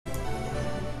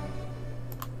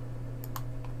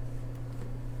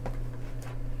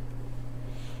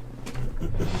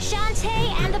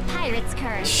Shantae and the Pirate's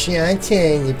Curse.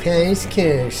 Shantae and the Pirate's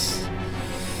Curse.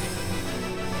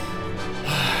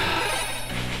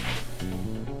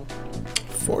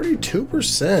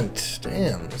 42%.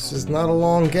 Damn, this is not a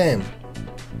long game.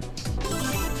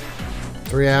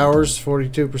 3 hours,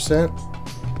 42%.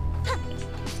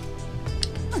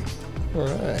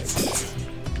 Alright.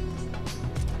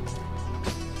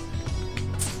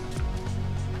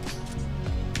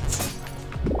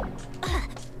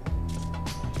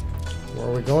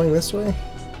 Were we going this way?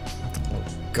 Oh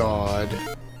God.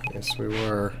 Yes, we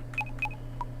were.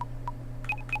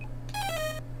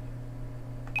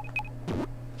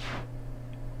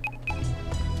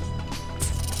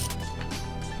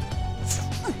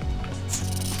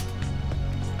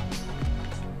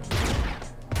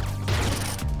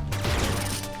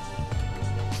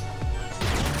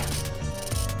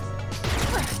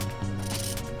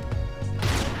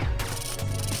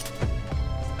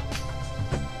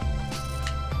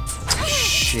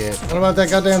 Shit. What about that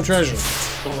goddamn treasure?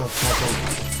 Oh, fucking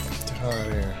hell out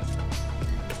of here.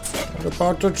 What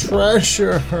about the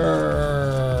treasure?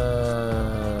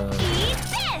 Eat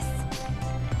this!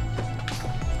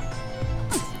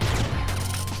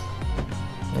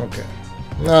 Okay.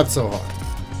 Not so hard.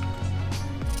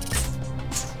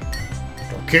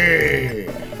 Okay.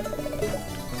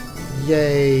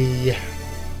 Yay.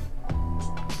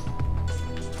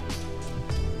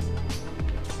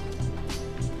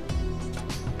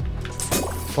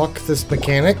 Fuck this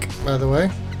mechanic, by the way.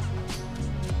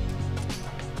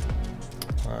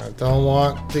 I don't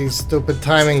want these stupid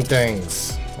timing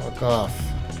things. Fuck off.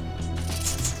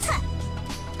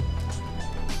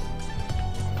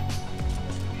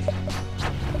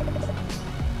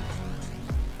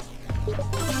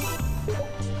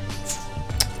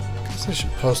 Guess I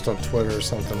should post on Twitter or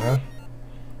something, huh?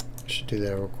 I should do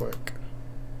that real quick.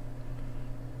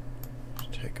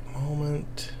 Just take a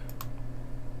moment.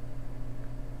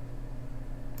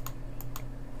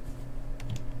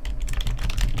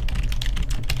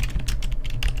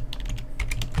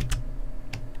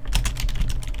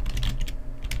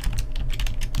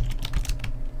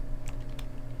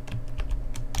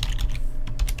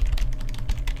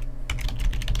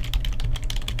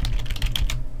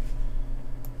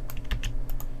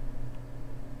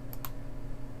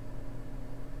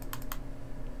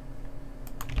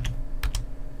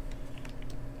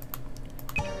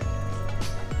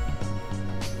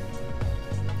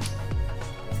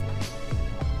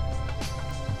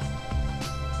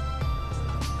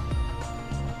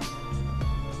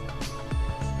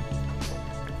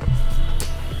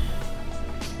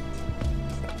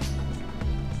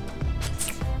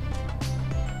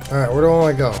 Alright, where do I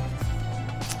want to go?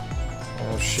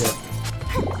 Oh shit.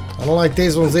 I don't like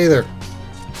these ones either.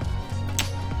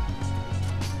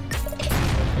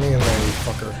 Me and there, you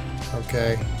fucker.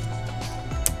 Okay.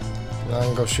 Now I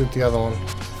can go shoot the other one.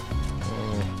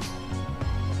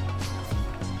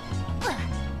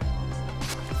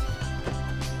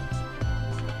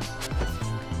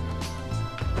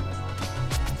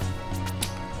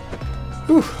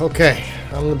 Whew, okay.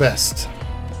 I'm the best.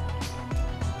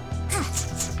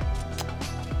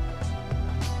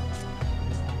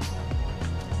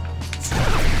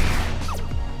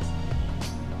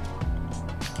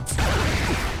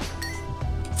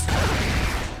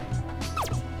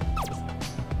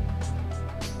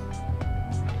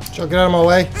 So get out of my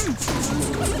way.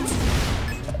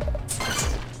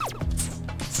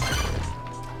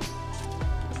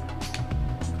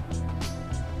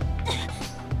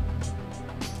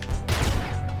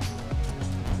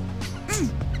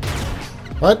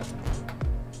 What?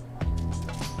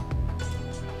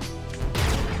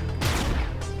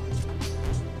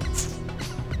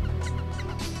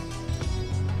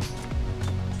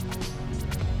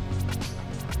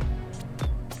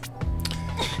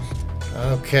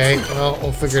 Okay, well,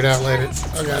 we'll figure it out later.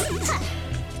 Okay.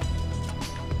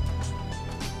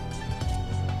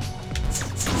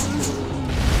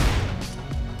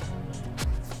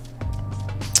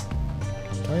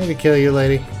 Do I need to kill you,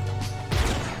 lady?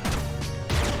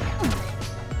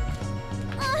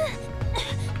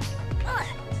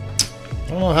 I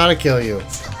don't know how to kill you.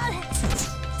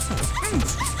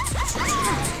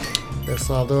 Guess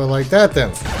I'll do it like that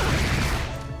then.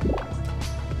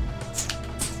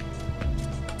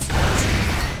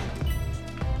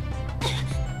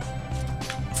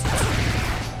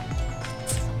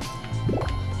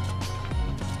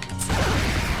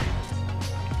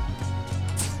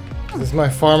 This is my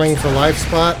farming for life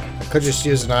spot. I could just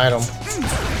use an item.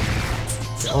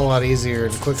 It's a whole lot easier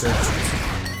and quicker.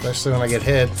 Especially when I get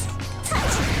hit.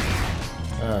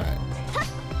 Alright.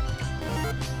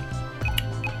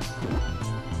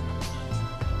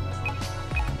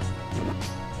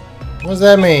 What does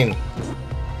that mean?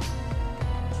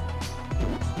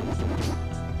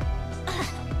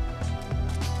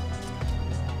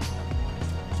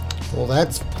 Well,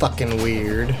 that's fucking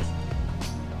weird.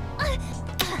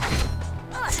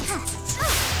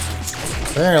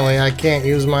 Apparently, I can't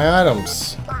use my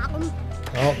items.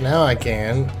 Oh, now I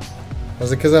can.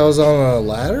 Was it because I was on a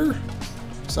ladder?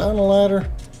 Was I on a ladder?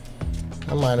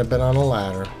 I might have been on a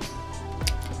ladder.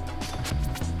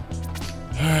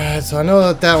 Alright, so I know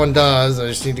what that one does. I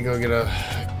just need to go get a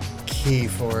key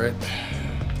for it.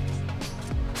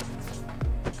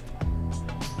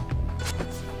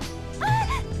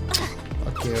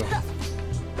 Fuck you.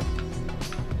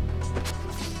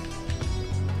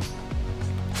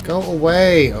 Go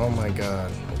away! Oh my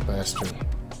god, bastard.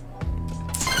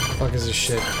 What the fuck is this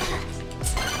shit?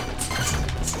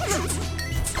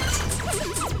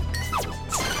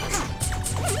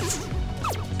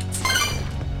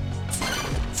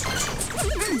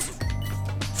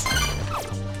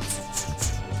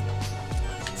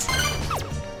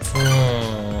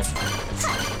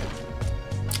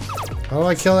 How do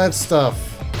I kill that stuff?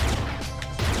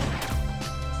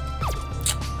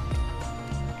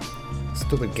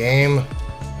 Stupid game.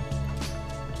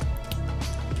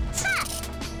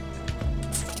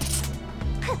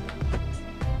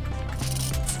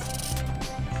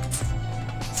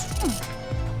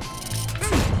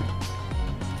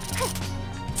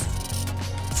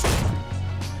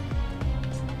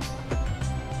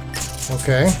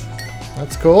 Okay,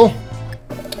 that's cool.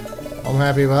 I'm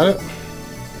happy about it.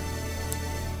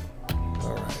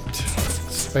 Alright,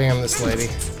 spam this lady.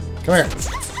 Come here.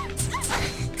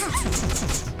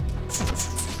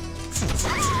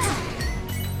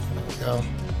 There we go.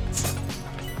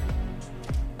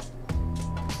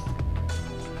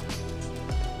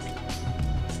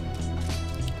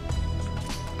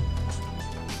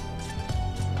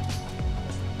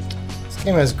 This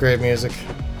game has great music.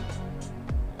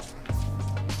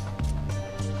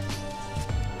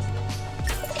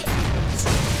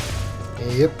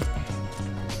 Yep.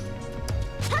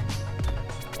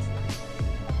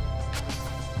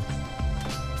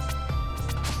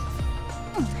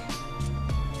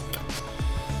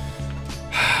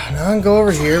 Now I can go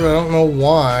over here, but I don't know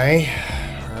why.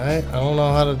 Right? I don't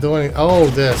know how to do anything. Oh,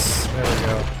 this. There we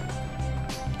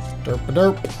go.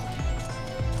 Derp-a-derp.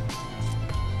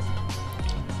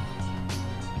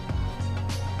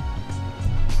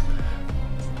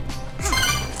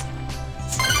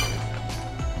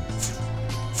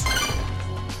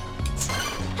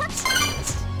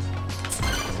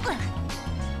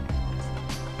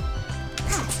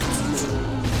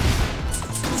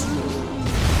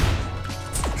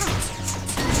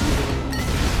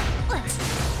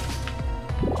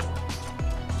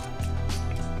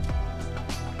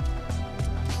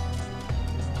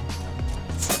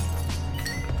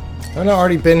 Have I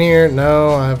already been here?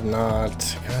 No, I have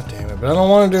not. God damn it. But I don't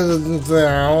want to do the thing.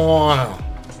 I don't want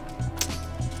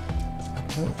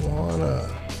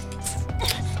to.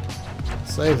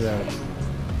 Save them.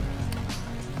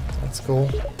 That's cool.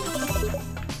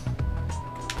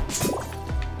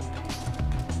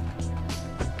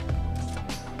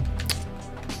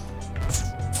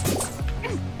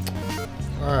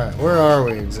 Alright, where are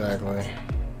we exactly?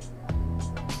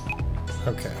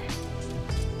 Okay.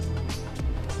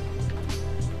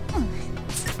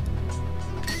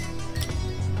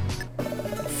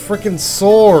 Frickin'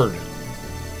 sword!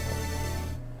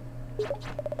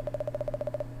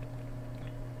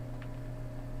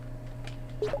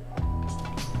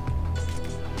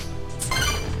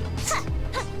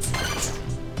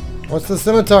 What's the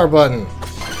scimitar button?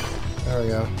 There we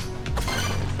go.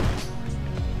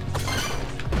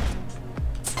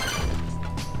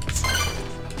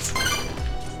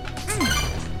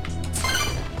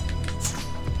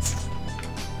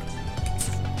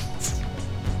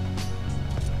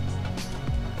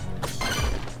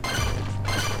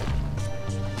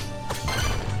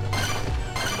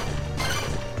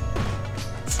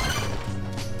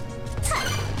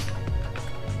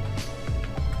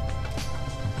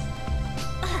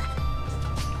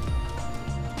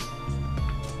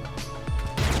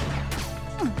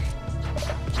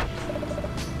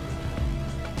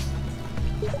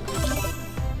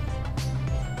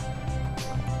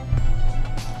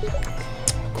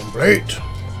 Complete.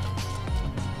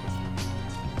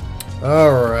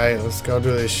 Alright, let's go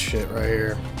do this shit right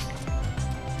here.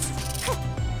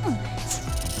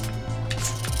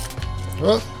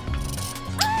 Oh.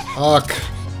 Fuck.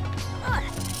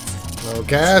 No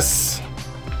gas.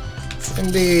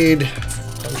 Indeed.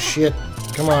 Oh shit.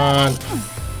 Come on.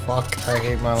 Fuck, I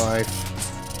hate my life.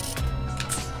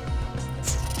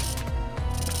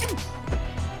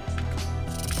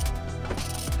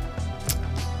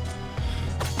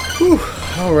 Whew.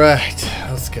 All right,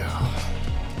 let's go.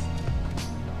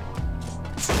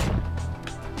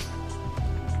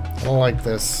 I don't like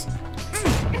this.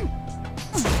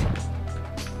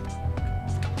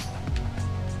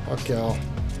 Fuck y'all.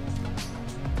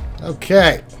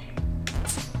 Okay.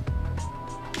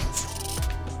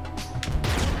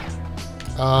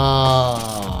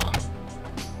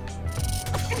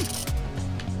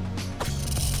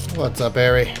 What's up,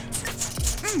 Harry?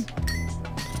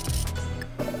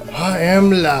 I am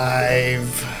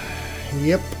live.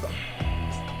 Yep.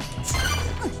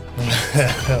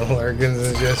 Lurking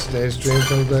since yesterday's stream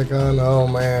comes back on. Oh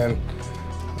man,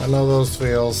 I know those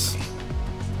feels.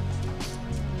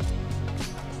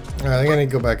 Alright, I think I need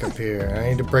to go back up here. I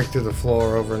need to break through the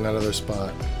floor over in that other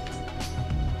spot.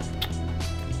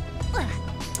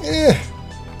 There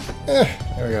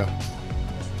we go.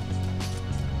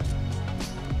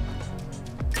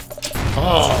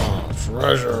 Oh,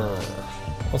 treasure.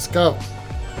 Let's go.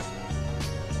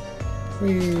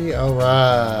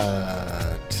 Alright.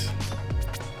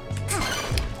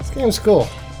 This game's cool.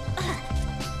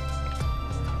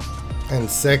 And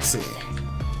sexy.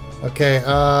 Okay,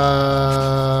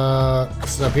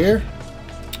 is it up here?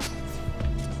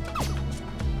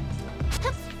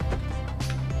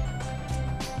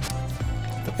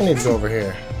 I think I need to go over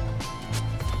here.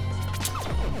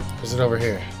 Is it over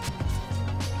here?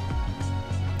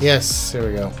 Yes, here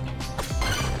we go.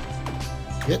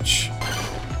 Bitch.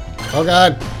 Oh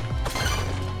god.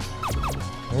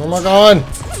 Where am I going?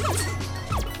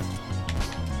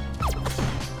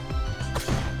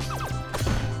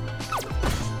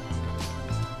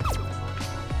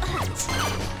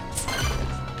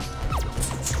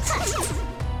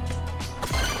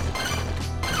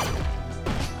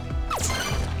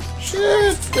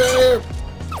 Shit, get here.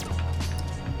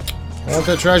 I want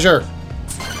the treasure.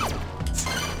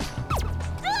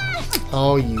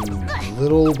 Oh, you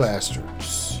little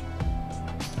bastards.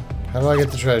 How do I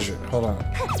get the treasure? Hold on.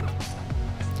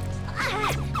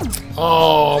 Oh,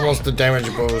 almost a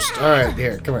damage boost. Alright,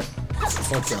 here, come here.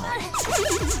 Fuck y'all.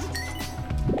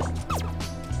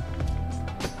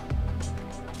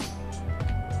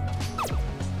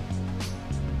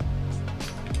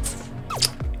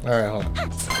 Alright, hold on.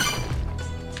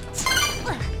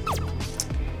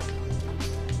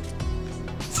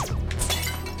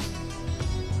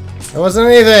 That wasn't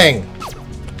anything!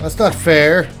 That's not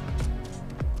fair.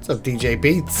 What's up, DJ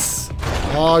Beats?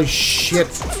 Oh, shit.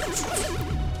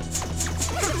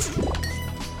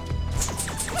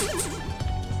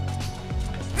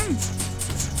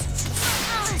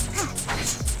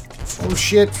 Oh,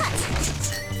 shit.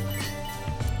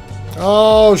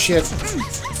 Oh, shit.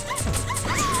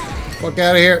 Fuck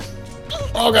out of here.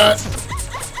 Oh, God.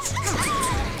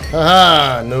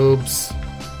 Haha, noobs.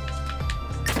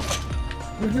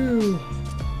 Woohoo.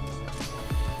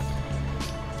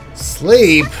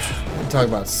 Sleep? We'll talk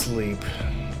about sleep.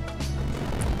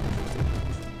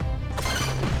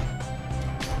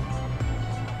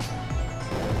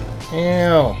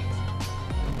 Ew.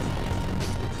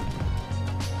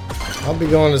 I'll be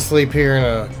going to sleep here in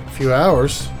a few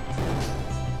hours.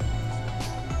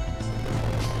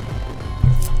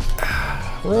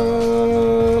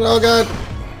 Run! Oh god!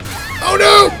 Oh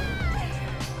no!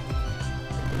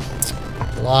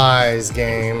 Lies,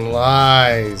 game.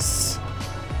 Lies.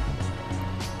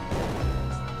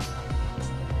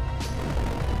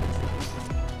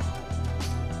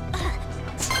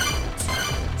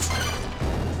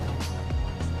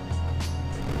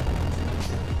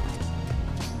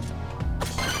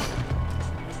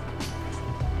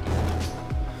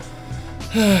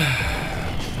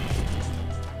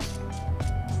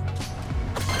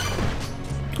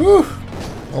 Whew.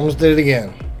 Almost did it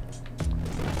again.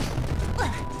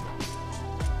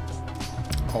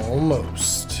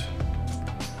 Almost.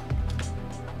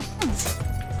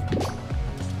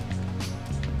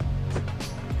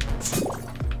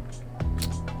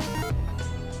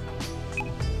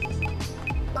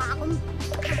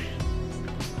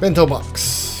 Bento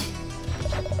box.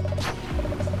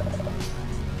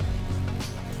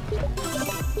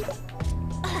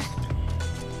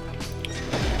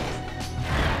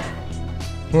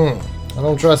 I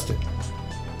don't trust it.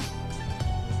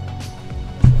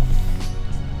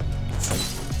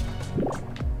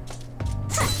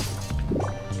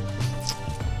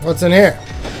 What's in here?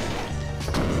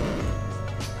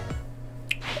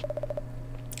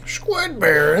 Squid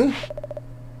Baron.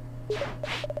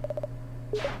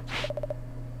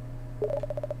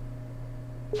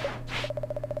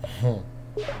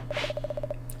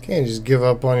 Can't just give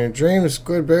up on your dreams,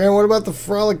 Squid Baron. What about the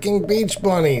frolicking beach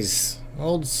bunnies?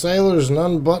 Old sailors and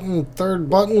unbuttoned third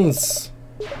buttons.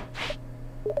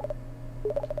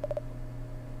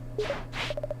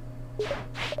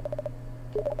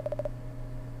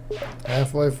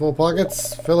 Halfway full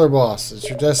pockets. Filler boss. It's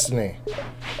your destiny.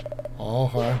 Oh,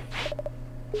 hi.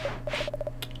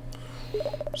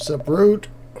 What's up, Root?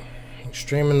 You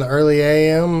streaming the early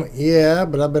AM? Yeah,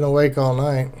 but I've been awake all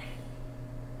night.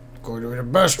 Going to be the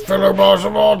best filler boss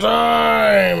of all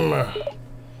time.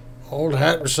 Old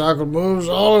hat, recycled moves,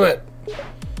 all of it.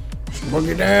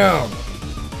 Boogie down.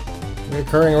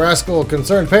 Recurring rascal,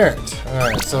 concerned parent.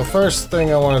 Alright, so first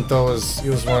thing I want to do is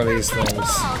use one of these things.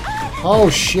 Oh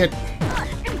shit.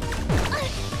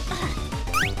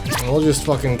 And we'll just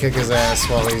fucking kick his ass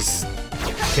while he's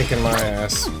kicking my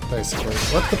ass, basically.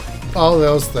 What the? Oh,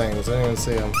 those things. I didn't even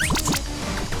see them.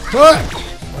 What?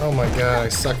 Oh my god, I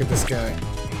suck at this guy.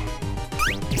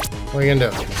 What are you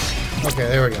gonna do? Okay,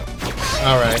 there we go.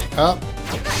 Alright, up.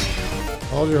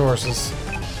 Hold your horses.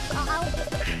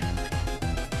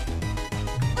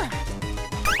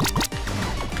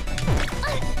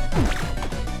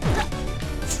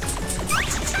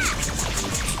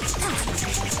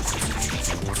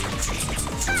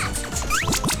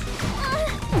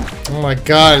 Oh my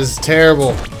god, this is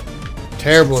terrible.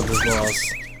 Terrible at this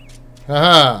boss.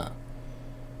 Haha.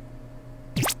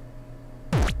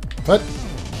 What?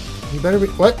 You better be.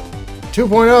 What?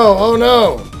 2.0. Oh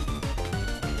no.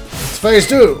 It's phase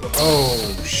 2.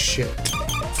 Oh shit.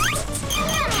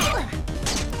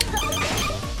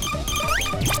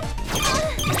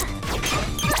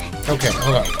 Okay,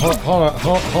 hold on.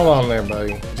 Hold on there,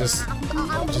 buddy. Just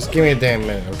give me a damn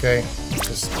minute, okay?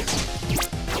 Just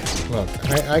look.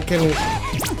 I can.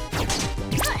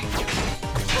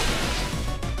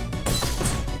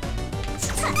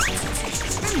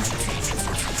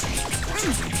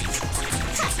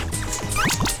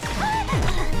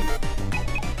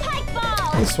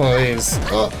 It's one of these.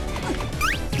 Oh.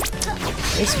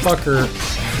 This fucker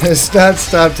has not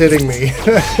stopped hitting me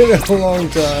in a long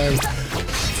time.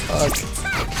 Fuck.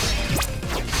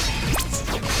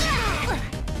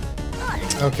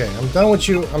 Okay, I'm done with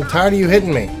you. I'm tired of you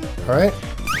hitting me. Alright?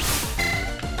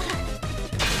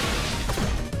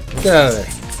 Get out of there,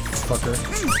 fucker.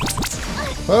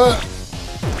 Ah.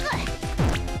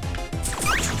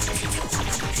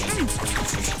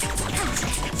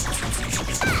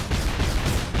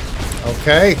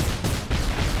 Okay.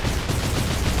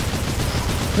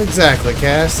 Exactly,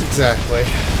 Cass. Exactly.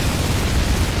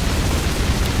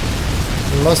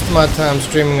 Most of my time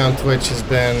streaming on Twitch has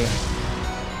been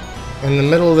in the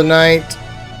middle of the night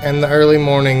and the early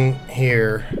morning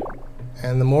here.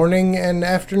 And the morning and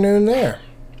afternoon there.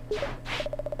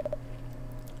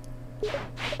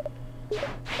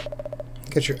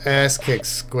 Get your ass kicked,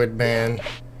 Squid Man.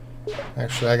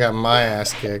 Actually, I got my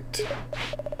ass kicked.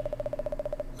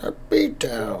 A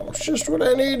beatdown. It's just what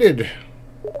I needed.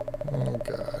 Oh,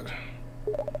 God.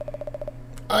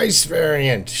 Ice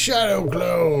variant. Shadow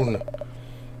clone.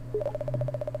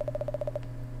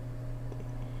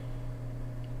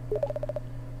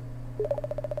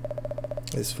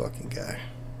 This fucking guy.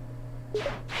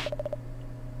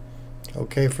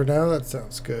 Okay for now? That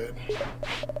sounds good.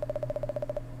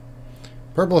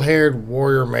 Purple-haired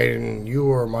warrior maiden,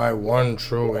 you are my one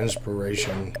true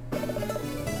inspiration.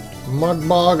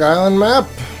 Mudbog Island map.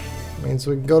 Means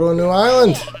we can go to a new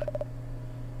island.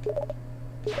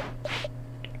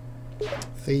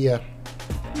 See ya.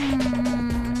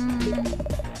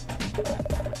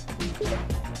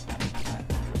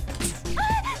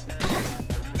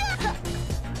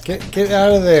 Get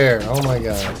out of there. Oh my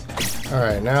god.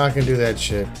 Alright, now I can do that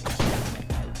shit.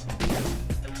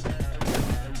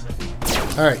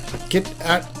 Alright, get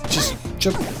out. Just.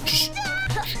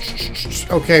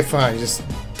 Okay, fine. Just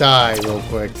die real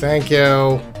quick. Thank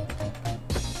you.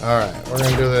 Alright, we're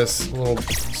gonna do this a little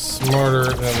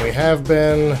smarter than we have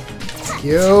been.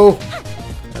 You.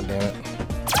 God damn it.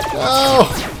 No!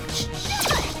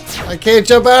 I can't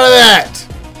jump out of that!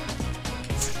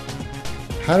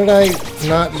 How did I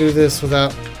not do this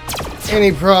without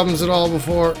any problems at all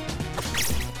before?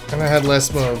 And I had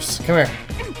less moves. Come here.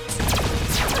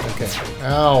 Okay.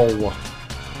 Ow.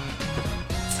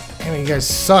 Damn, you guys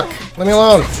suck. Leave me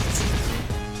alone.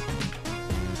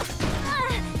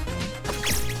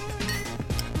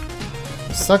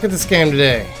 I suck at this game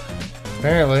today.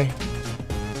 Apparently.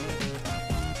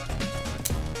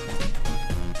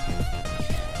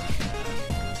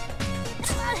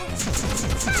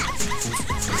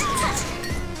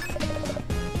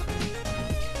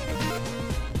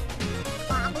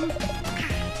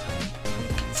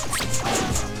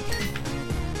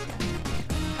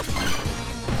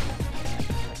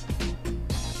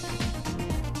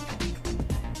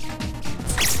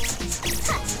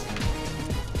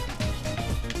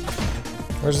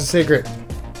 Where's the secret?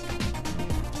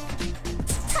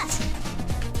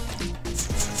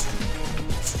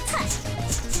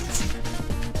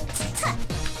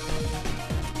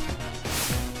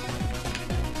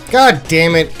 God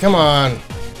damn it, come on.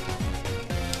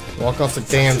 Walk off the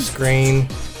damn screen.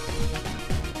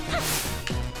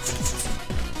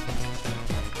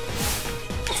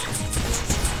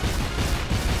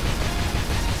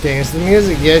 Dance the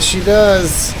music, yes she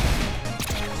does.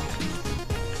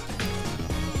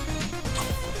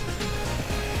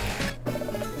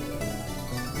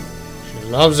 She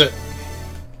loves it.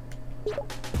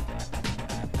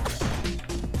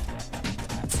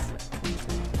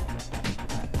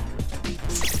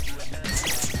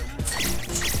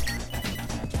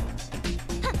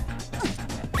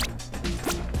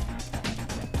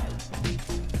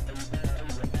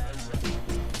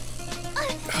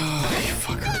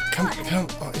 Come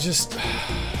on, just...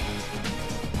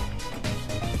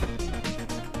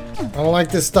 I don't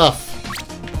like this stuff.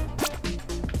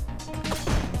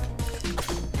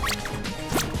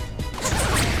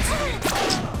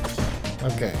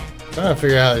 Okay, trying to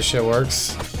figure out how this shit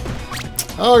works.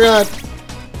 Oh god!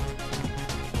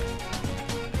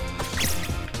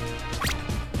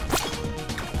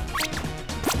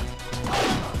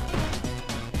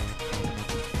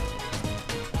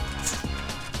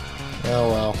 Oh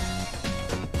well.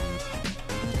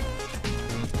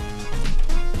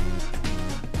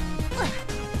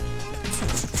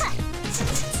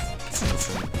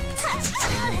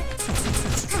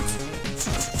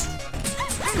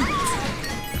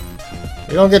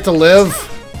 You don't get to live?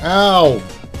 Ow!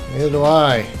 Neither do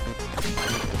I.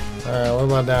 Alright, what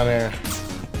about down here?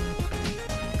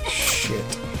 Shit.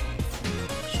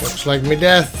 This looks like me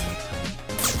death.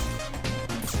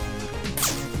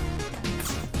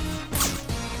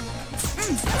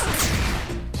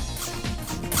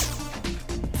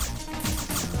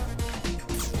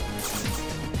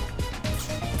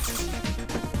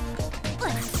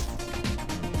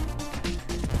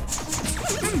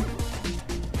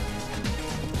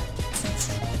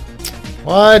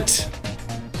 What?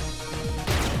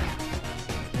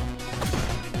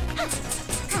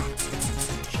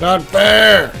 It's not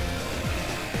fair.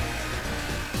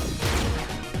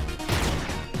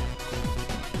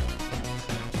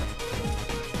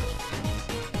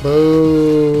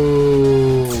 Boo.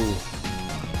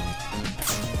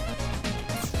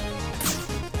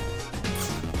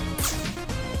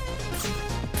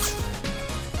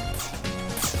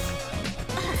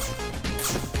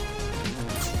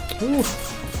 Ooh.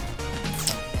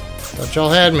 Thought y'all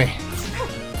had me.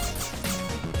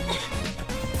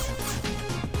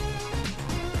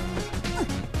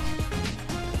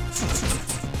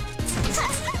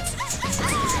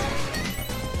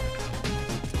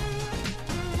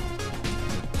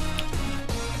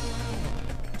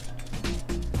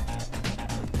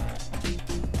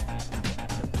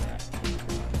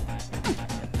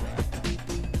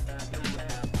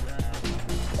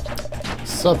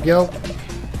 What's up, yo?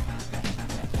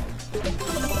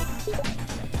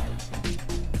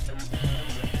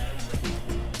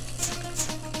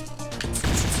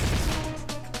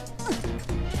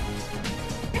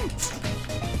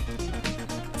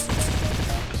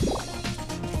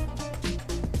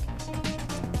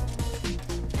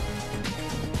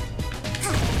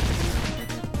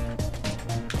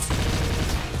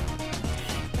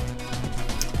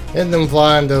 Hitting them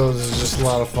flying those is just a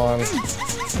lot of fun.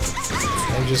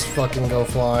 They just fucking go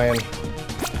flying.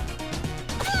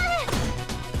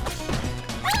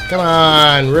 Come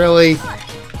on, really? You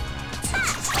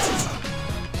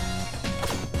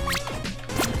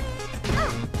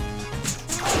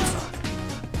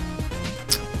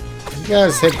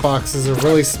guys' hitboxes are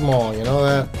really small, you know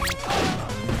that?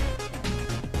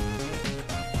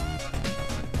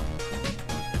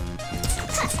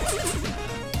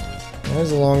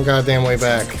 There's a long goddamn way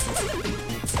back.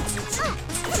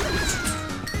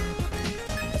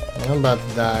 I'm about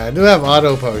to die. I do have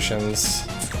auto potions.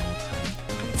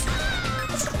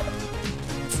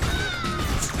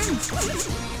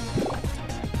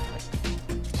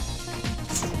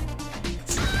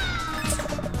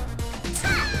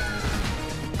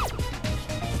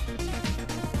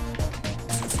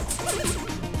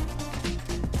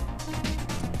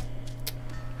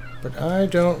 But I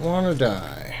don't want to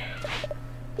die.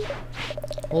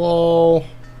 Hello.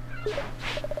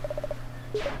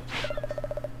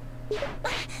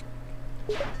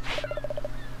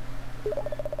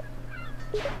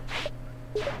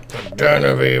 The Den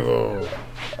of Evil.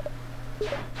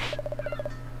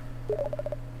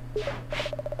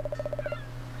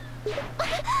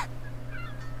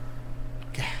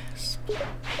 Gasp.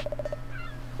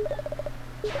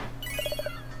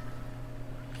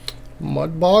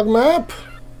 Mudbog map?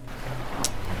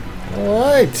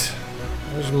 Alright.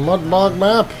 There's a Mudbog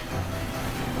map.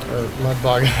 Or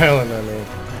Mudbog Island, I mean.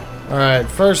 Alright,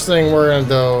 first thing we're gonna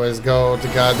do is go to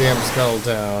goddamn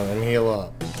Scuttletown and heal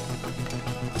up.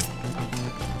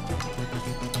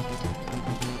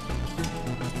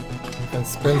 And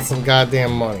spend some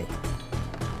goddamn money.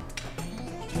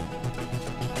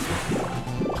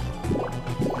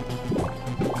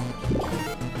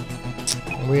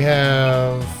 We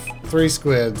have 3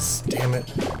 squids. Damn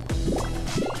it.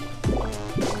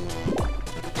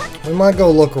 We might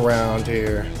go look around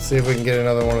here. See if we can get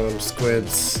another one of them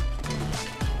squids.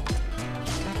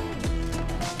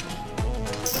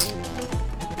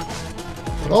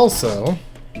 But also,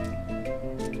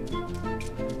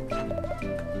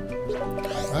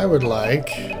 I would like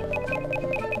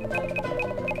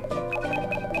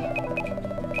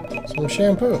some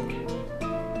shampoo.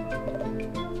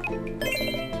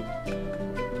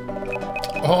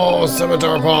 Oh,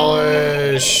 scimitar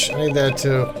polish! I need that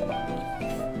too.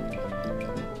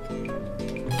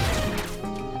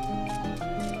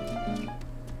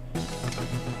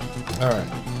 Alright.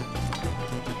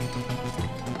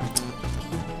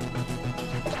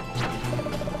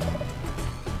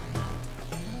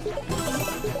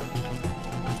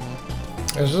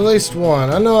 There's at least one.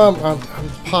 I know I'm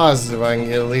positive I can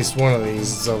get at least one of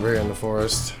these. It's over here in the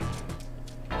forest.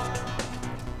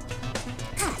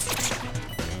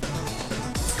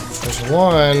 There's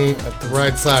one at the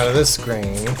right side of this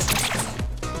screen.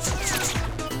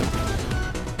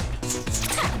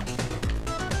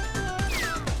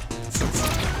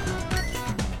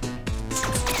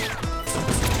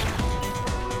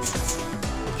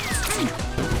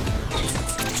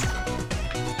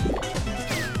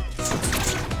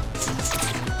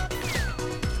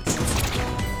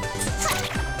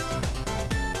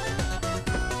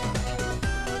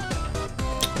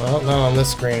 Well, not on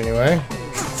this screen anyway.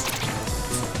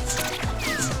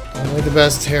 Only the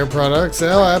best hair products.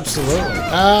 Oh, absolutely.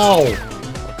 Ow!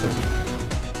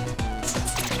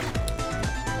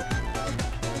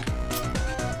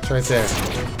 It's right there.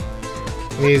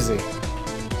 Easy.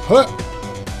 Huh!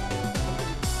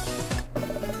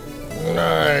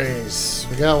 Nice.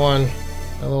 We got one.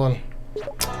 Another one.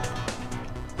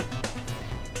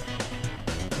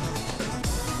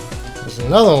 There's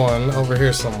another one over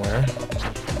here somewhere.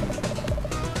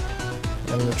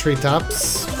 In the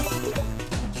treetops.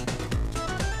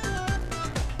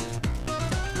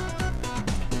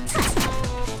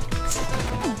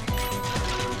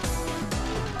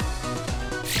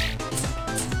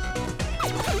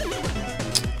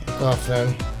 Look off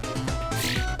then.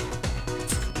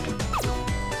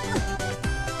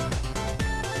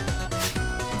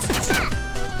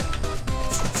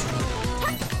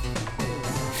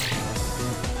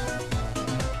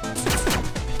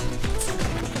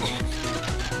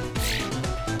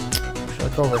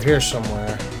 Over here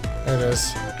somewhere. There it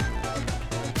is.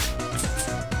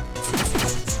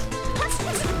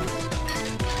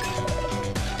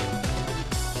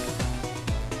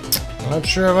 Not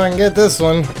sure if I can get this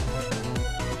one.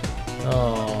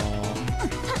 Oh.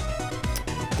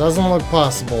 Doesn't look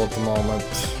possible at the moment.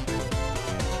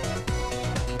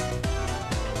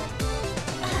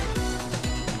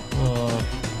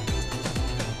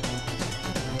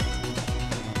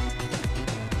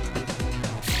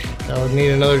 I would need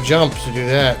another jump to do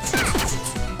that.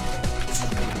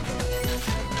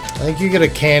 I think you get a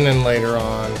cannon later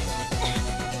on.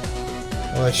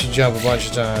 I'll let you jump a bunch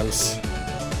of times.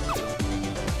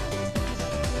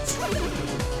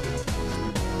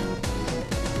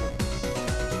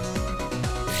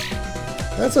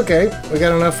 That's okay. We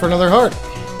got enough for another heart.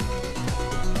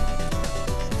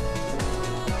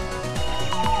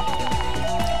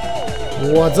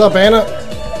 What's up, Anna?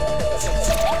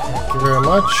 Thank you very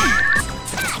much.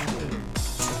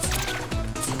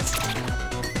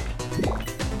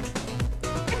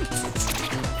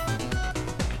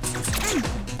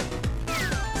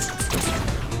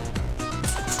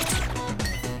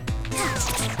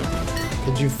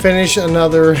 Did you finish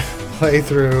another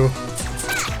playthrough?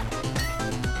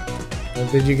 Or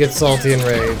did you get salty and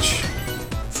rage?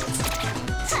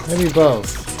 Maybe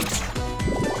both.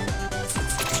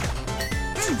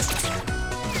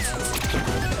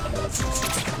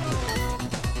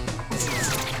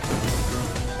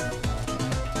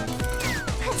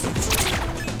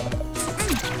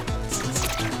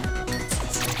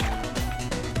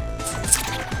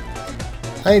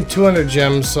 I need 200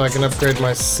 gems so I can upgrade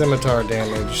my scimitar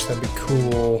damage. That'd be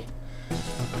cool.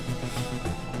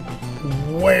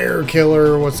 Were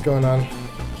killer, what's going on?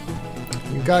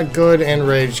 You got good and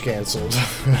rage cancelled.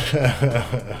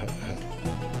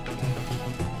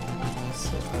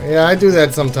 Yeah, I do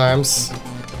that sometimes.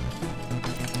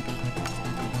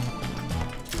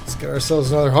 Let's get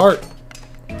ourselves another heart.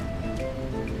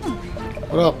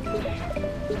 What up?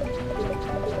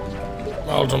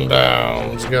 Melt them down.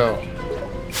 Let's go.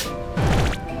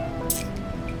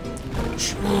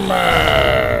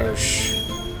 Smash.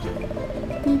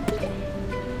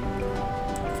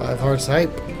 5 hearts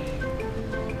hype.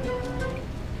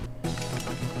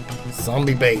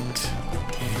 Zombie bait.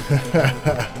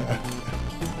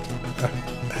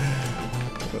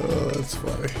 Oh, that's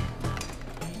funny.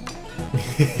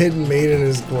 Hidden meat in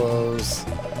his clothes.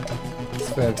 It's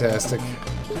fantastic.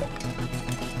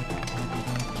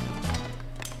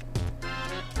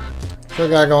 What we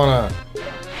got going on?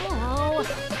 Hello.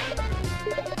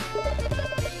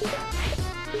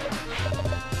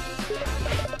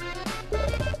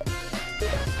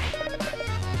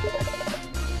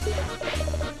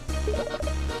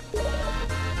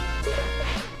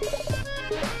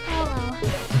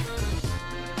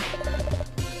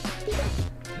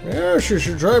 Yes, you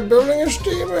should try building a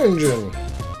steam engine.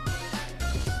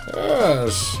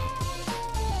 Yes.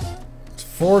 It's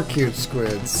 4 cute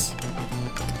squids.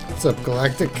 What's up,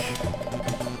 Galactic?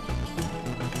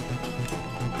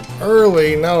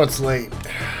 Early, now it's late.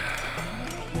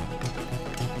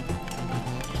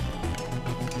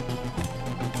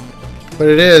 But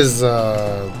it is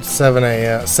 7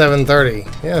 a.m. 7:30.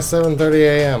 Yeah, 7:30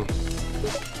 a.m.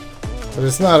 But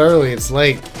it's not early, it's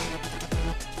late.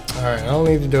 Alright, I don't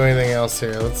need to do anything else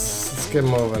here. Let's get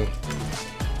moving.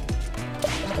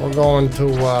 We're going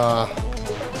to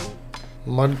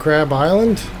Mud Crab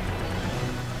Island. So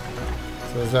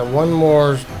there's that one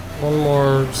more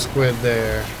squid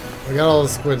there. We got all the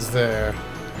squids there.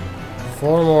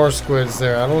 4 more squids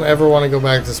there. I don't ever want to go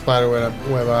back to Spiderweb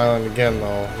Island again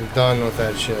though. I'm done with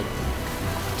that shit.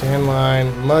 Tan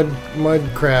line, Mud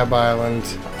Crab Island,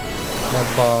 Mud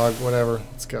Bog, whatever.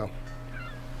 Let's go.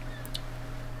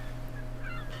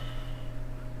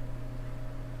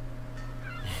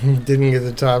 Didn't get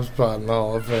the top spot in the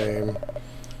Hall of Fame.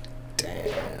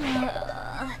 Damn.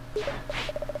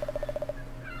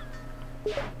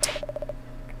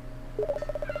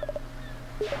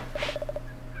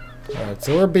 Alright,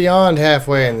 so we're beyond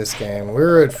halfway in this game.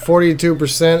 We're at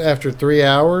 42% after 3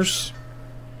 hours.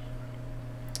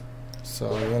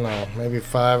 So, you know, maybe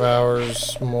 5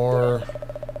 hours more.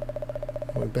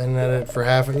 We've been at it for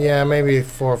half. Yeah, maybe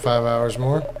 4 or 5 hours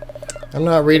more. I'm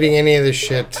not reading any of this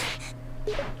shit.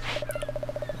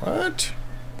 What?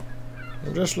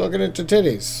 I'm just looking at the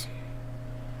titties.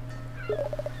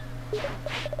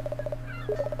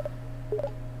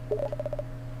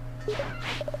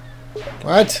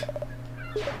 What?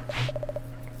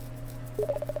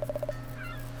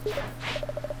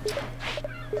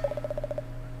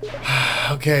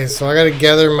 Okay, so I gotta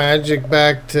gather magic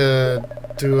back to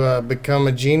become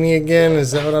a genie again?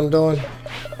 Is that what I'm doing?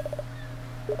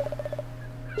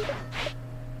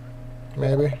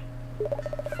 Maybe.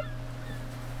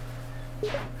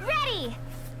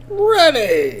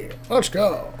 Ready! Let's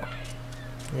go.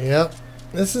 Yep.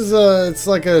 This is it's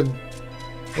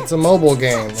a mobile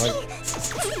game, like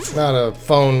not a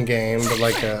phone game, but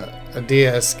like a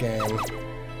DS game.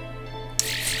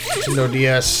 Nintendo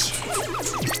DS.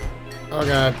 Oh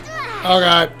god. Oh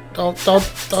god. Don't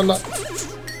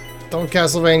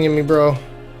Castlevania me, bro.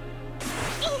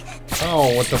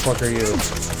 Oh, what the fuck are you?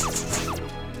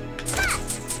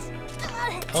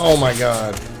 Oh my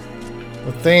god.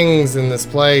 The things in this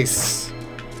place.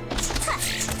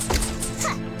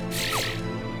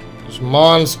 There's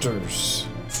monsters.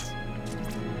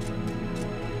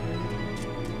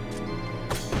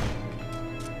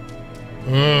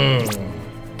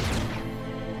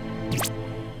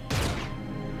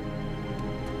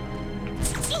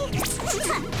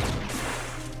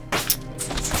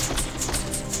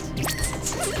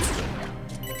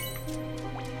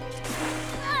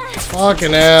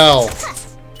 Fucking hell.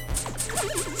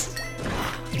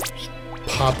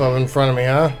 Pop up in front of me,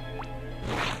 huh?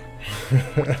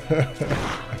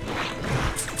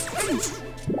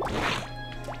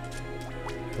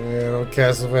 Yeah, don't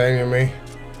Castlevania me.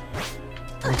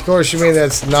 Of course you mean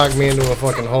that's knocked me into a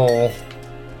fucking hole.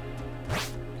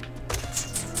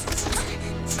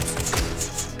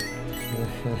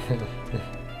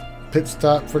 Pit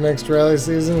stop for next rally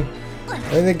season. I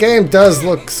mean, the game does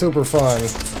look super fun.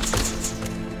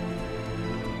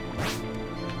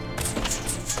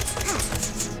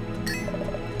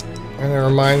 And it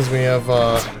reminds me of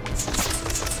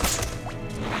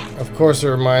course it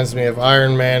reminds me of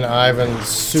Iron Man Ivan's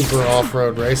super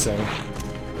off-road racing.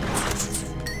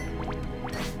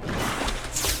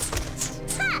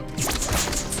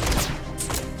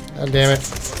 God damn it.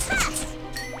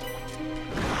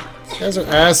 guys are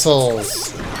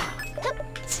assholes.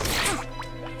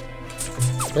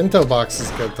 Bento box is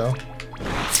good though.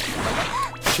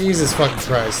 Jesus fucking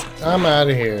Christ. I'm out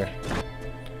of here.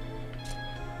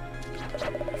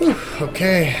 Whew,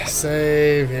 okay,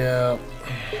 save, yeah.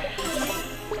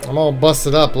 I'm all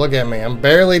busted up, look at me. I'm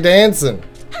barely dancing.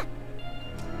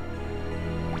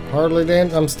 Hardly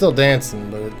dancing. I'm still dancing,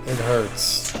 but it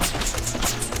hurts.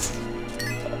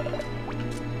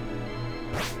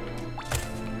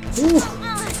 Whew.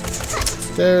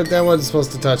 Dude, that wasn't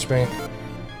supposed to touch me.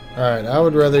 Alright, I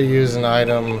would rather use an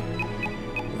item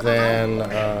than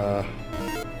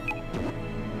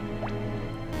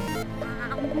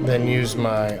use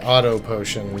my auto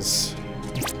potions.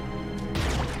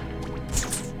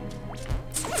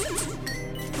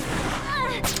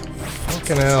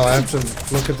 Fucking hell, I have to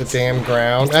look at the damn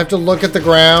ground. I have to look at the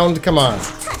ground? Come on.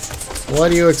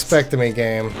 What do you expect of me,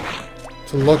 game?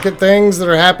 To look at things that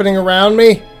are happening around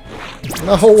me?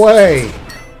 No way.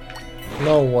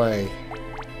 No way.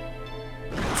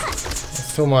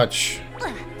 That's too much.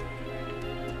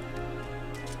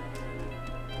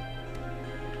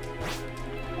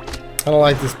 I don't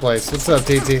like this place. What's up,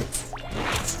 TT?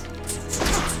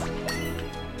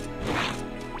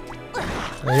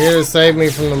 I'm here to save me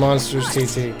from the monsters,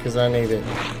 TT, because I need it.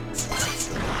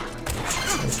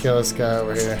 Let me kill this guy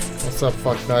over here. What's up,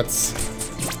 fucknuts?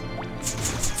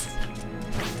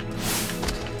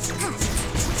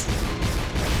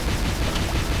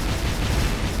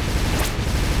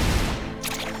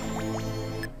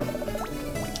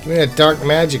 Give me that dark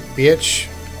magic, bitch.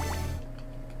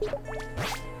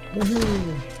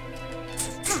 Woohoo.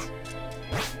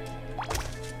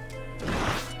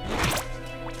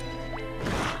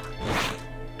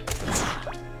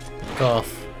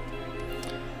 Off.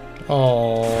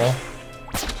 Oh.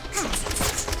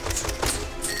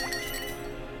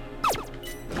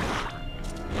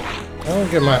 I don't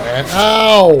get my ass.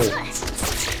 Ow!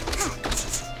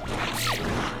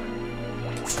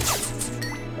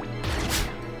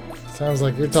 Sounds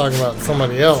like you're talking about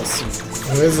somebody else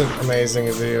who isn't amazing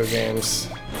at video games.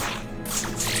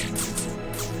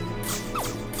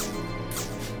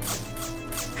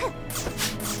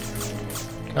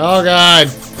 Oh god!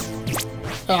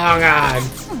 Oh god!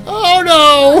 Oh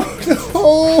no!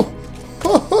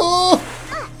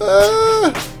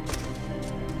 No!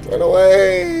 Run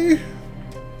away!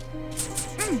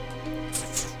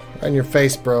 Right in your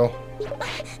face, bro.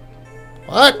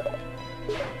 What?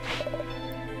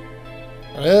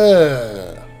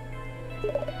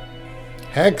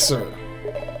 Hexer.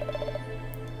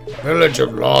 Village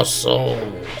of Lost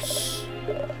Souls.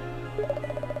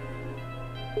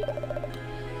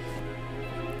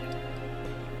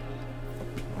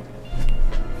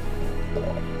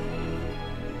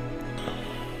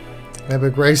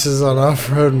 Epic races on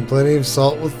off-road and plenty of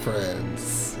salt with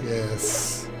friends.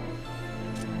 Yes.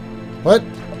 What?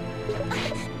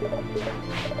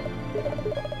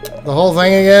 The whole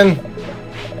thing again?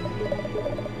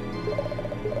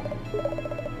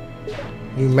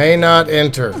 You may not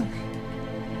enter.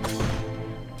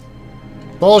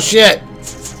 Bullshit!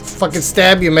 Fucking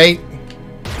stab you, mate.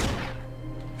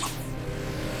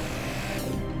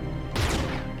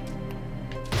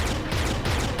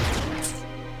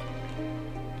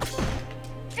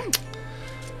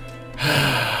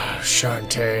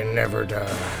 Shantae never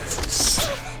dies.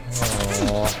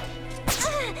 Aww.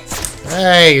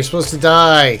 Hey, you're supposed to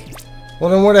die.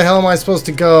 Well then where the hell am I supposed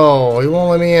to go? He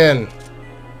won't let me in.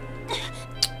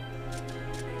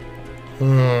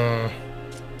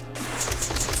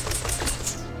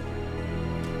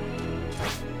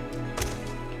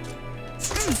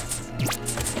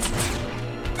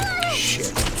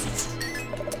 Shit.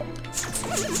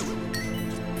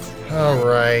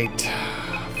 Alright.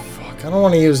 Fuck, I don't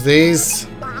want to use these.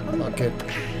 Fuck it.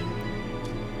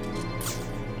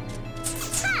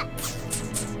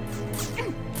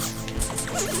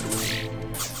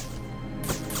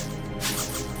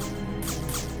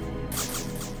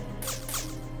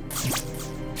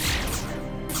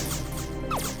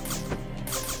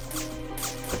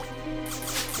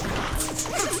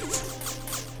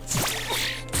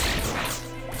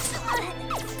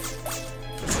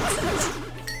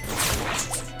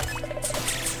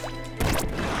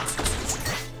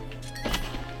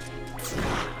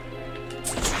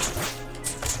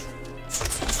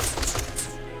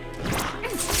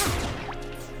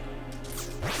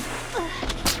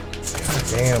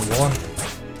 Damn, boy.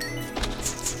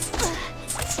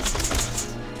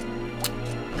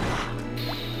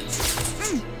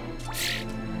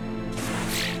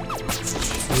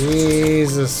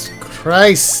 Jesus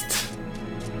Christ.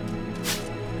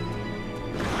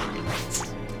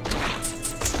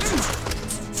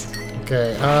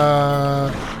 Okay,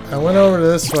 I went over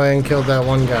this way and killed that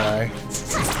one guy.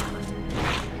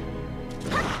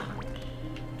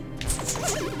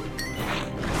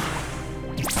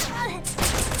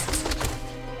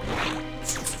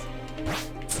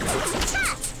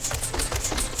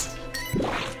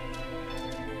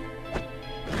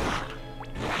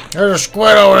 There's a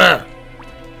squid over there!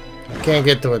 I can't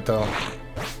get to it though.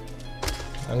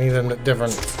 I need a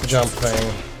different jump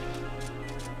thing.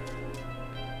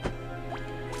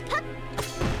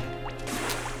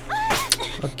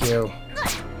 Fuck you.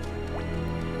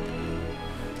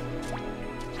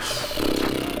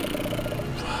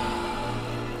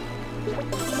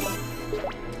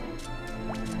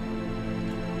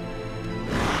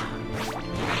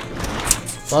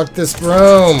 Fuck this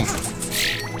room!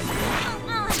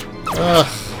 Ugh.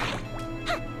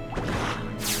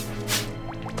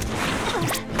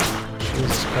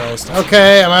 Jesus Christ.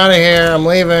 Okay, I'm out of here. I'm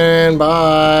leaving.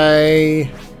 Bye.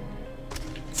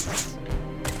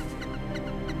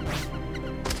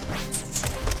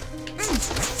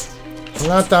 I'm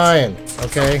not dying,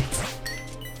 okay?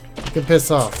 You can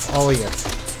piss off, all of you.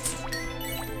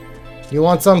 You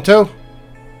want some too?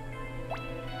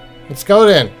 Let's go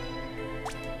then.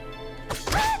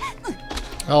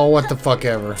 Oh, what the fuck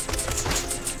ever.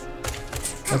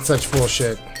 That's such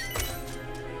bullshit.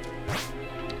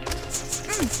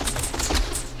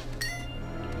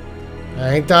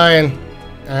 I ain't dying.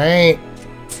 I ain't.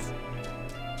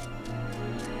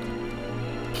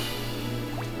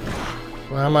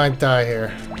 Well, I might die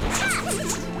here.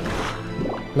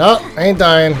 No, I ain't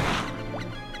dying.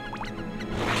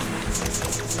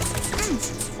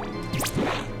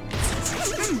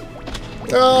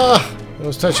 Ah, it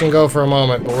was touch and go for a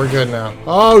moment, but we're good now.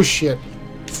 Oh shit.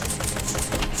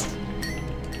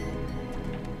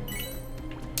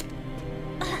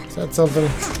 Is that something?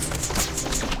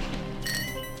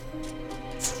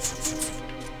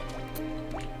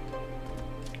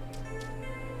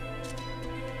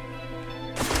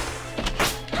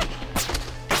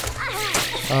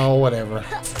 Oh, whatever.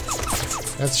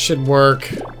 That should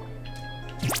work.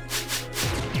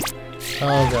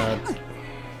 Oh, God.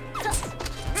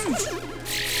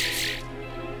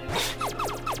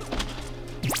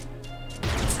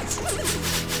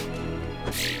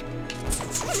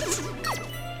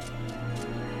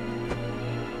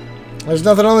 There's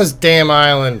nothing on this damn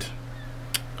island.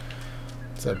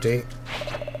 What's up, D?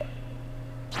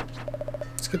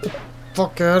 Let's get the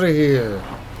fuck out of here.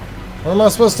 Where am I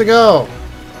supposed to go?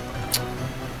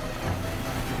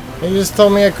 You just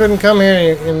told me I couldn't come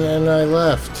here and I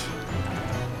left.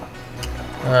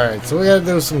 Alright, so we gotta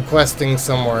do some questing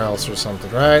somewhere else or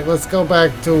something, right? Let's go back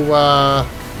to,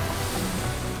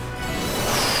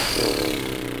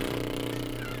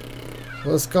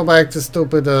 let's go back to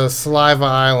stupid, Saliva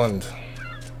Island.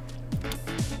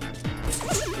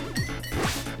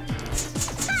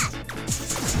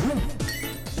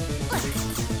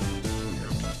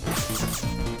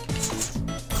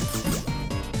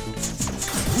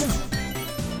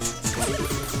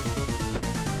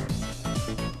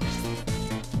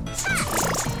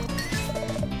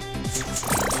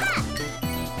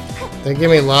 They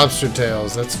give me lobster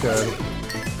tails, that's good.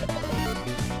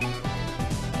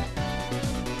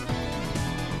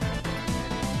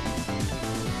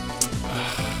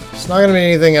 There's not gonna be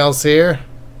anything else here.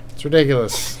 It's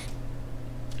ridiculous.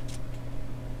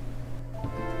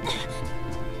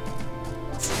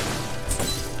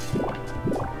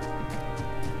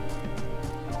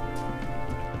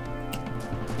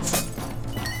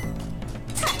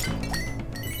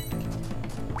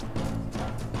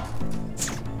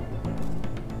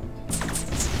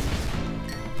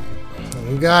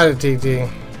 You got it, TT.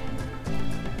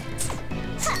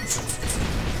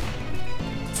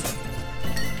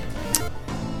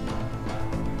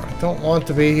 I don't want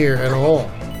to be here at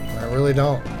all. I really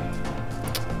don't.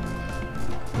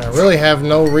 And I really have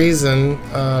no reason,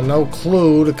 no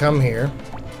clue to come here.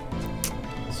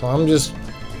 So I'm just,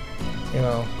 you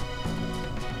know,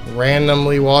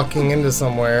 randomly walking into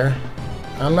somewhere.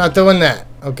 I'm not doing that,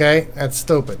 okay? That's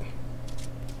stupid.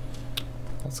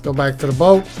 Let's go back to the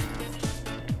boat.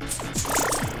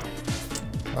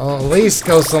 I'll at least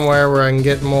go somewhere where I can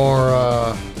get more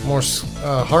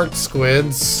heart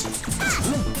squids,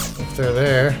 if they're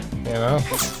there, you know.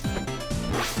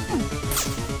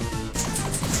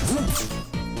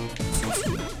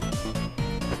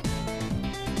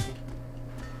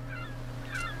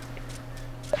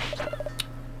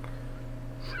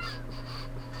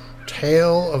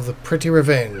 Tale of the Pretty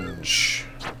Revenge.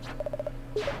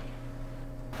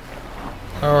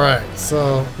 Alright,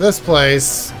 so this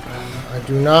place, I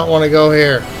do not want to go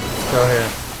here. Let's go here.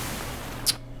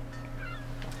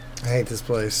 hate this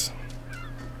place.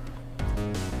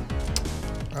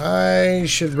 I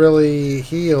should really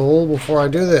heal before I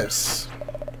do this.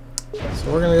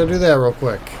 So we're gonna go do that real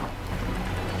quick.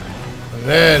 And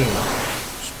then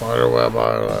Spiderweb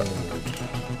Island.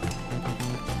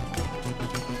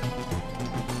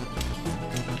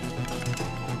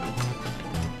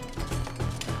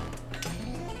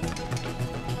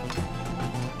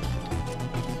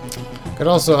 Could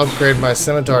also upgrade my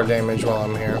scimitar damage while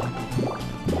I'm here.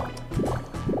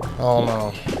 Oh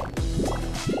no.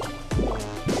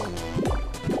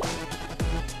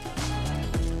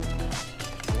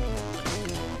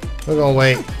 We're gonna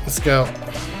wait. Let's go.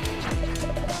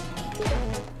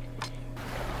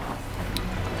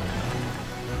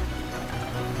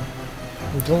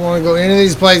 We don't want to go into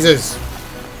these places.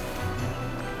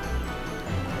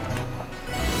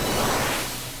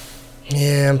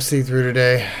 Yeah, I'm see-through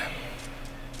today.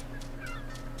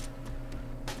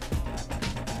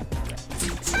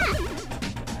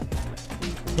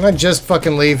 Can I just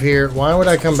fucking leave here? Why would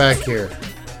I come back here?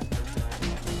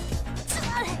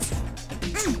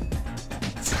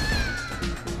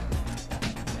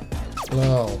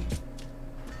 No.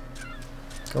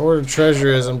 Go where the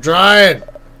treasure is. I'm trying.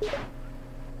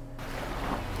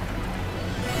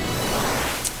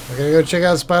 I gotta go check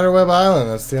out Spiderweb Island.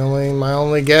 That's my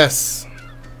only guess.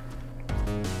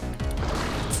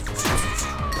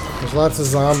 There's lots of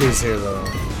zombies here though.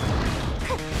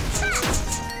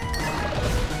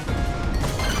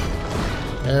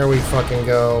 There we fucking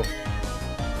go.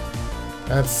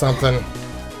 That's something.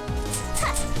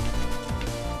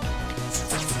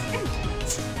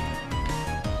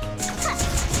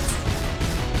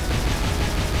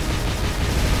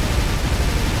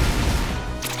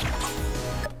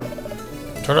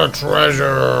 To the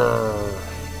treasure.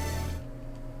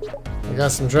 I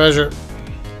got some treasure.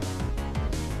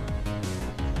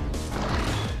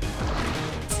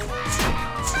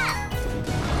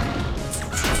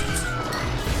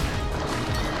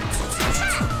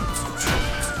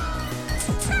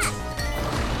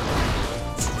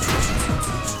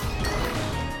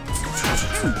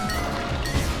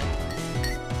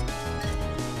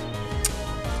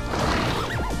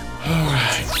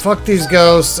 Fuck these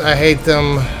ghosts. I hate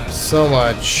them so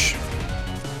much.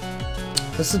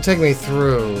 This will take me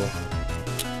through.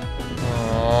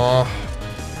 Aww.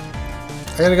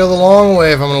 I gotta go the long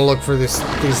way if I'm gonna look for these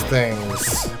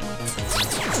things.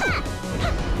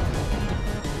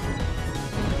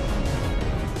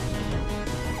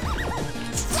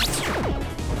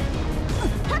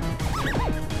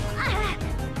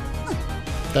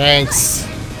 Thanks.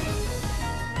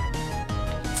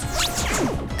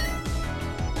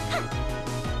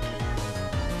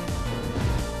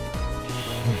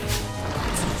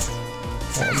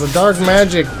 The dark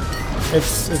magic,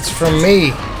 it's from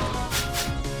me.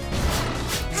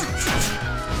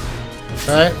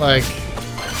 Right? Like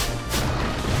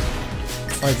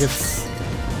it's...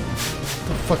 What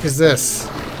the fuck is this?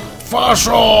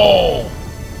 Fossil!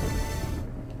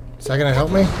 Is that gonna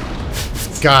help me?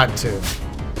 It's got to.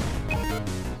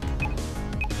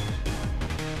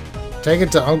 Take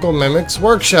it to Uncle Mimic's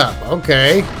workshop.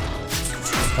 Okay.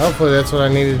 Hopefully that's what I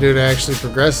need to do to actually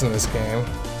progress in this game.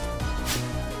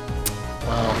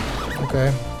 Wow.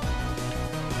 Okay.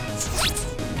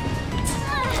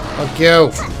 Fuck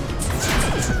you.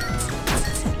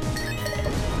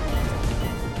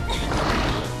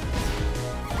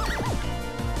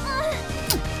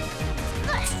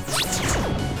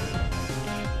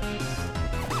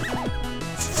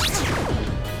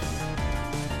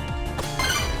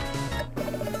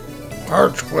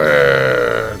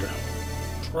 Archwood.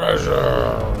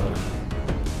 Treasure.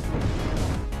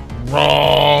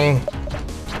 Wrong.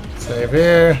 Save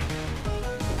here.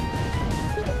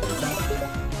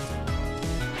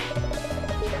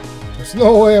 There's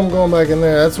no way I'm going back in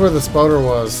there. That's where the spoder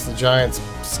was. The giant,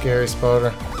 scary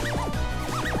spoder.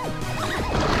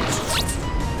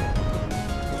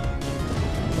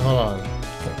 Hold on.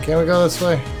 Can we go this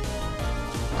way?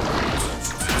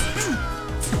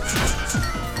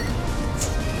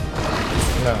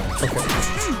 No. Okay.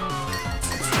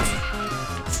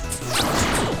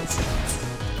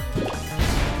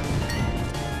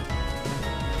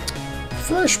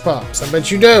 Fresh pops, I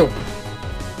bet you do.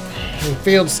 And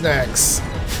field snacks.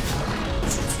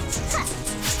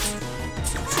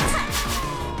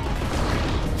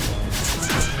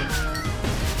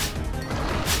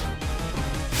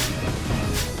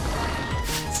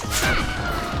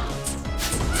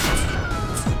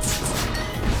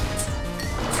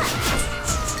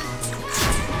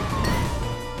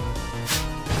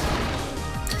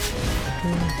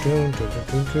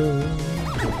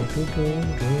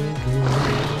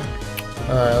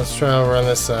 Alright, let's try over on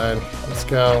this side. Let's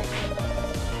go.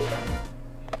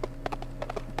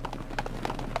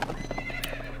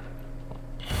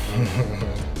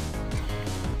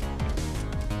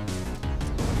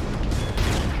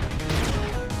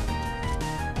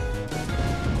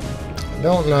 I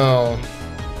don't know.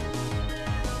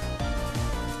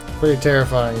 Pretty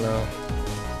terrifying though.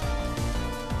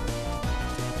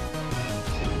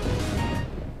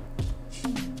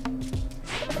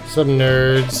 Some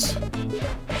nerds.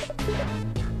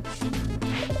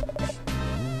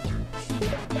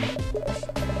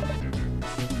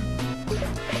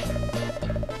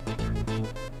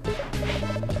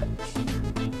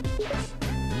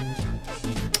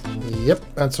 Yep,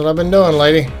 that's what I've been doing,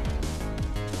 lady.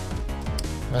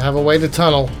 I have a way to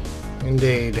tunnel.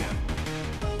 Indeed.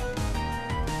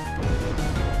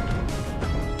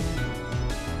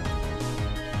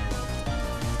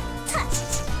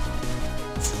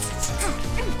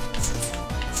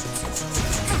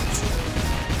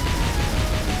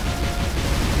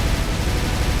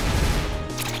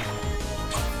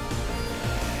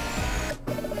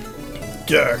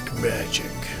 Dark magic.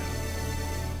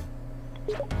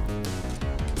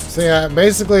 See,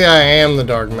 basically I am the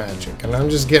dark magic, and I'm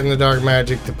just getting the dark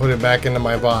magic to put it back into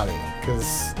my body,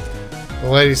 because the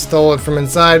lady stole it from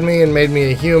inside me and made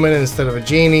me a human instead of a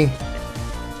genie.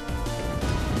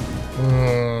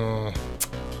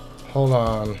 Hold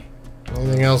on.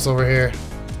 Anything else over here?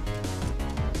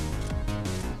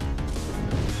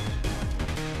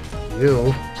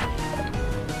 You.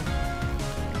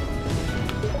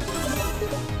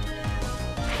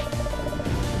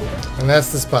 And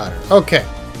that's the spotter. Okay.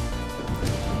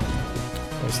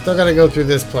 We still gotta go through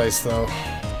this place, though.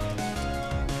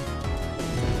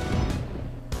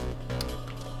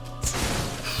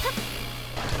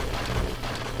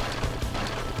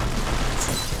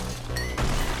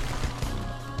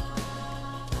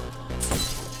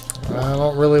 I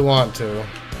don't really want to.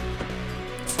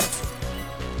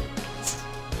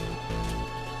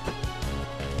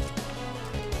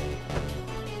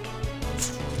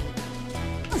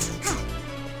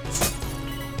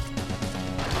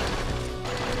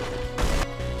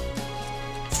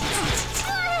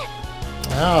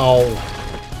 Ow.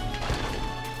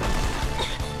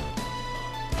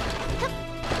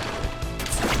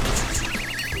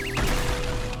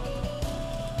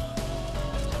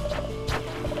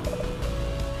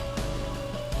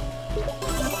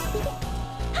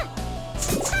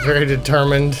 Very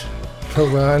determined to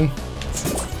run.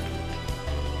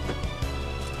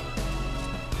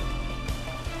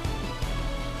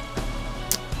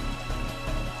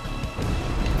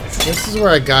 This is where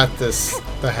I got the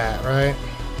hat, right?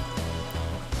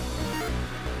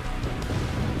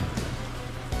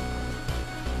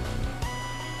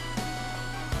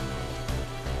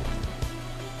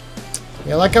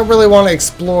 Yeah, like I really want to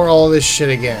explore all this shit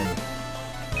again.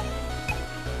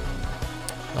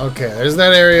 Okay, there's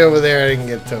that area over there I didn't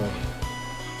get to.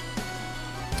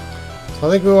 So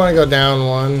I think we want to go down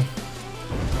one.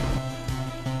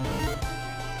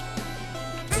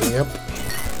 Yep.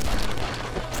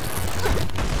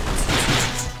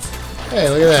 Hey,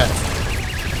 look at that.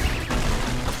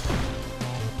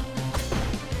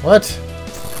 What?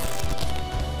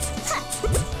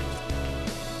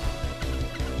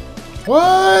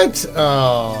 What?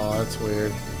 Oh, that's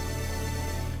weird.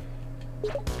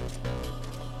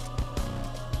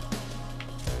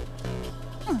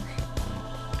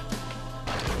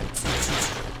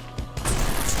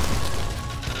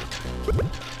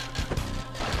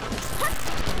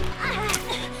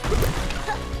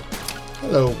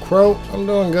 Hello, Crow. I'm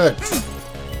doing good.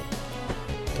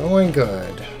 Doing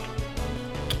good.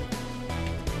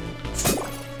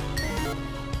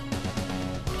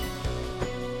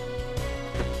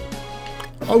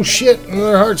 Oh shit,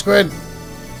 another heart squid.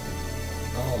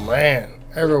 Oh man,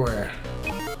 everywhere.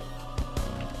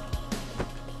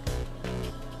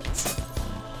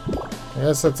 I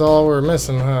guess that's all we're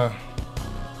missing, huh?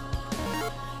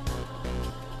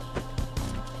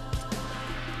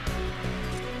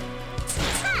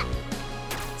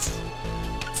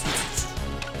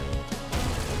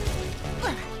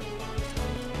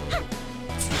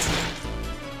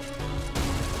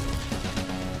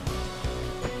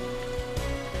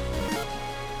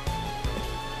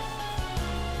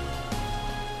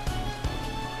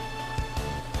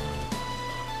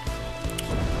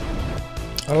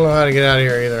 I don't know how to get out of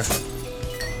here either.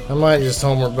 I might just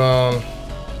homeward bound.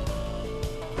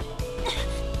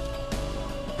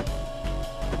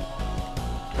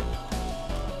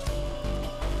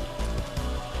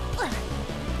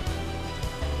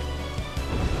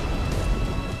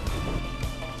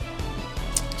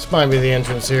 This might be the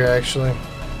entrance here, actually.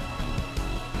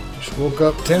 Just woke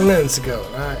up 10 minutes ago.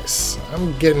 Nice.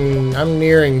 I'm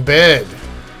nearing bed.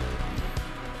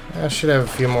 I should have a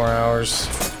few more hours.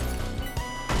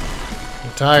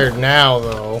 I'm tired now,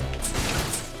 though.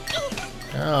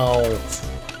 Ow.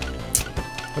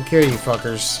 Look here, you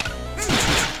fuckers.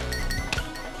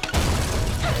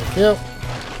 Thank you.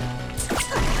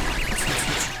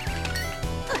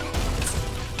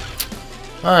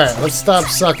 Alright, let's stop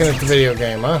sucking at the video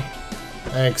game, huh?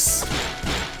 Thanks.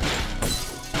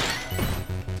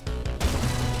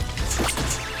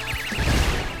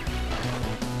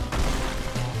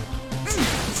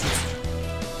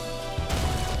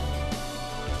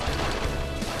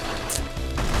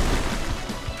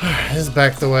 This is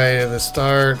back the way to the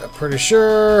start, I'm pretty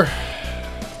sure.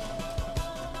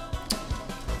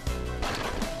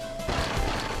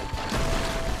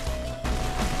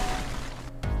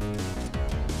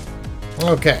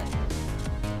 Okay.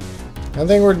 I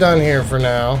think we're done here for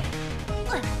now.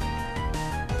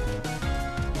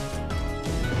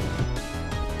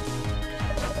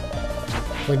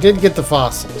 We did get the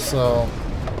fossil, so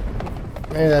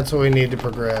maybe that's what we need to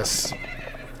progress.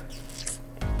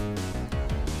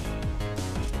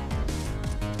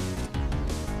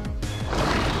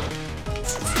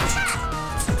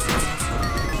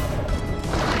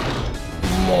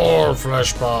 More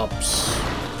flesh pops.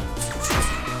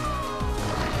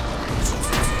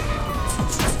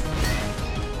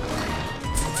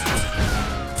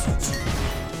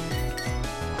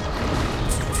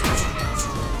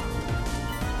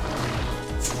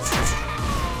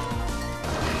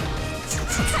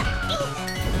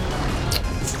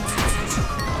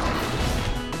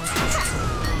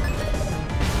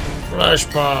 Flesh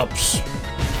pops.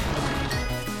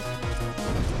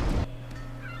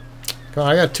 Come on,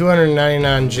 I got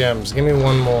 299 gems. Give me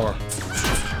one more.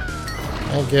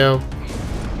 Thank you.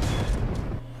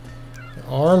 The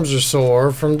arms are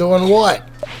sore from doing what?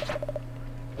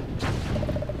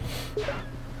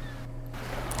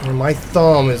 And my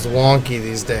thumb is wonky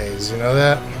these days. You know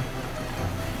that?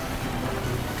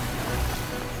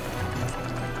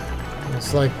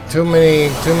 It's like too many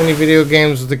video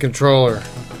games with the controller.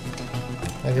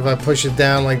 Like if I push it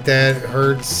down like that, it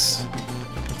hurts.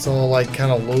 It's all like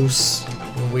kind of loose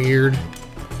and weird.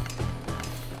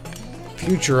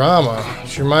 Futurama.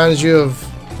 She reminds you of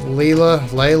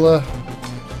Layla,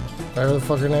 whatever the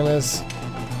fuck her name is.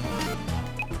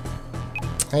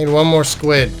 I need one more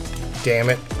squid.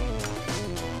 Damn it.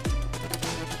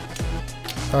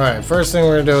 Alright, first thing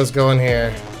we're gonna do is go in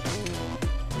here.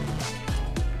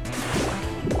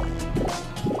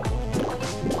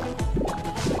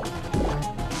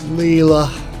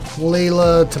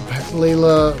 Leela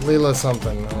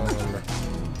something. I don't remember.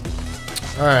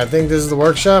 Alright, I think this is the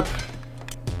workshop.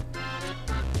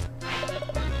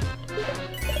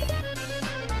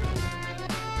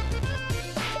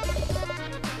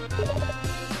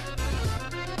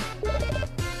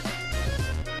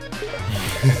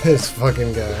 This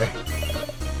fucking guy.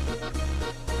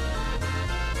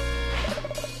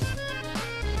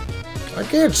 I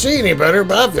can't see any better,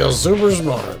 but I feel super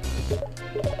smart.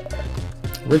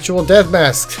 Ritual death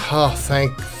mask. Oh,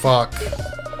 thank fuck.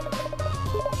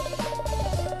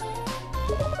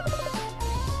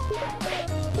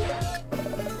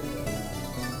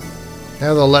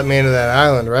 Now they'll let me into that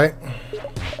island, right?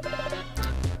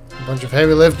 A bunch of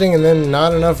heavy lifting and then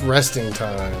not enough resting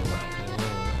time.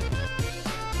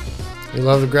 You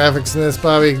love the graphics in this,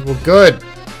 Bobby? Well, good.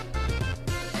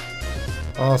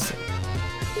 Awesome.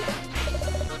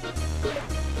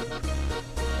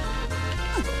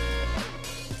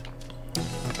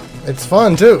 It's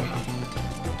fun, too.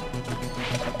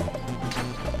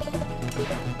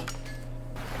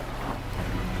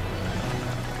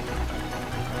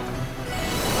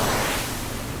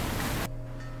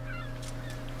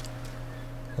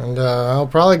 And I'll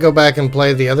probably go back and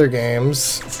play the other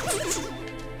games.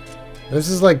 This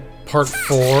is like part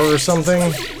 4 or something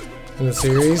in the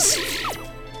series.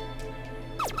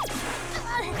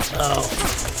 Oh,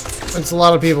 it's a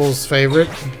lot of people's favorite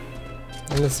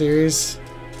in the series.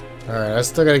 Alright, I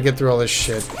still gotta get through all this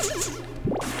shit.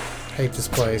 Hate this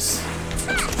place.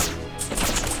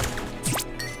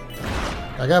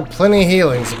 I got plenty of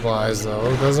healing supplies though,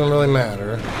 it doesn't really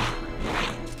matter.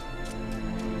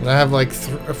 And I have like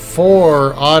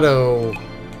 4 auto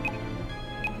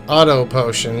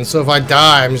potions, so if I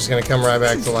die I'm just gonna come right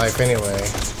back to life anyway.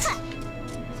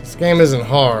 This game isn't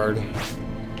hard.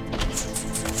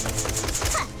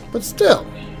 But still.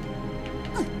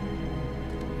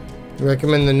 You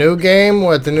recommend the new game?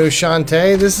 What, the new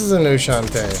Shantae? This is a new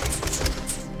Shantae.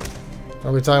 Or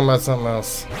are we talking about something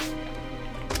else?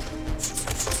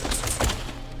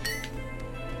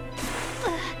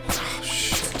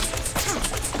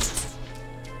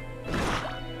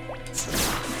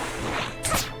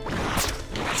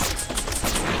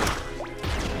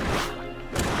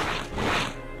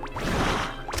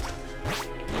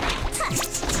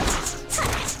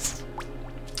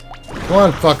 Come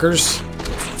on, fuckers.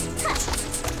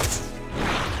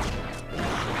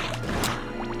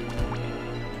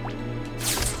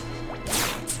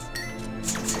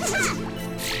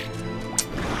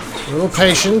 A little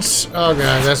patience. Oh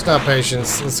god, that's not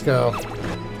patience. Let's go.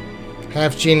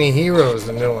 Half Genie Hero is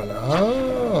the new one.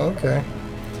 Oh, okay.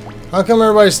 How come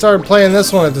everybody started playing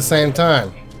this one at the same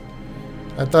time?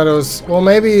 I thought it was... Well,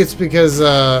 maybe it's because,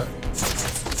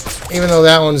 even though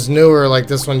that one's newer, like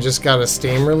this one just got a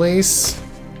Steam release.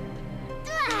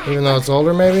 Even though it's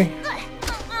older, maybe?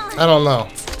 I don't know.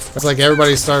 It's like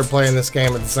everybody started playing this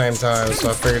game at the same time, so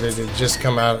I figured it had just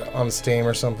come out on Steam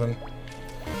or something.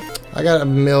 I got a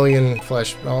million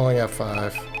flesh. I only got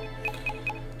 5.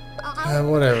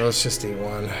 Whatever, let's just eat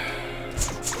one.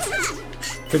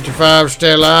 55,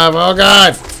 stay alive. Oh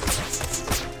god!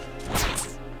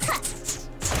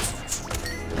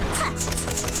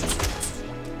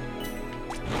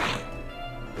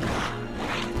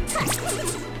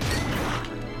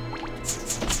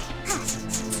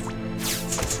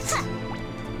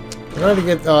 I'm ready to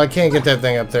get. Oh, I can't get that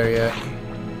thing up there yet.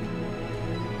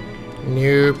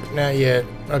 Nope, not yet.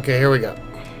 Okay, here we go.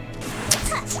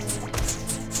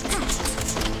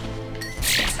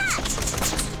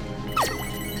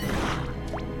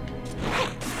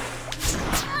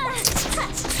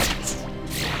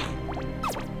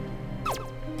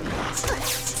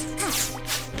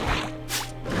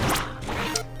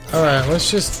 Alright, let's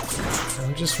just...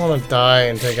 I just want to die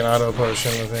and take an auto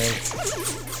potion, I think.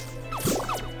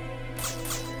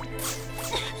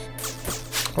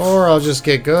 Or I'll just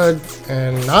get good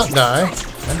and not die.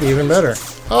 That'd be even better.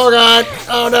 Oh god!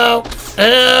 Oh no!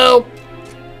 Help!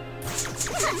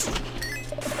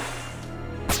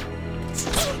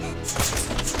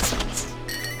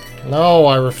 No,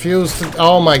 I refuse to...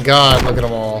 Oh my god, look at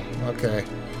them all. Okay.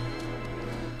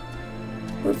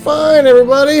 We're fine,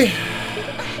 everybody!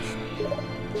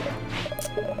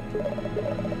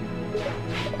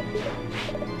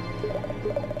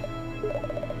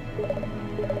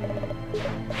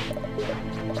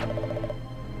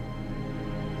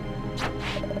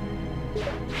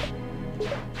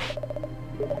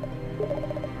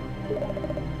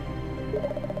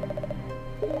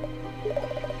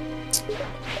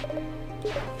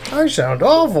 I sound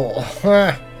awful.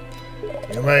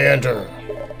 You may enter.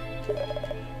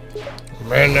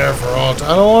 I'm in there for all time.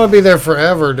 I don't want to be there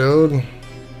forever, dude.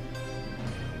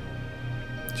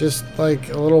 Just like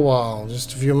a little while.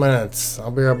 Just a few minutes.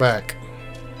 I'll be right back.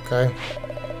 Okay?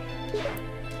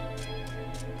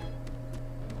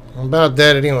 I'm about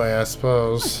dead anyway, I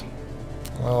suppose.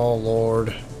 Oh,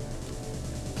 Lord.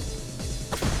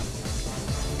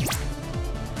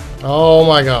 Oh,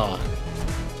 my God.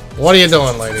 What are you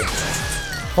doing, lady?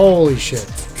 Holy shit.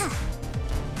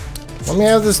 Let me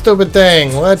have this stupid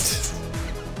thing. What?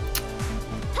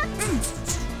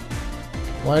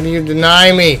 Why do you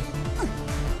deny me?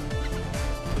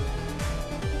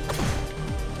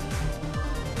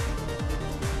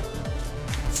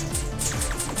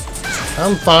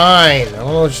 I'm fine. I don't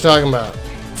know what you're talking about.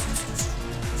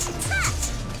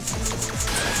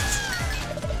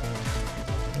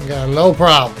 I got no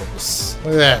problems.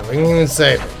 Look at that. We can even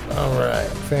save it. Alright.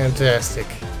 Fantastic.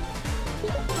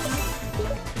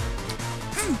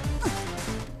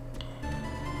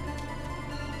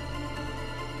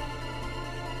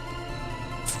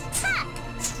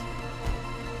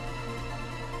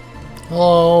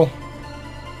 Hello.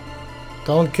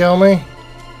 Don't kill me.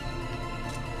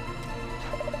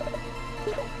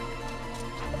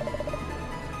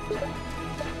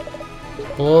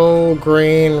 Blue,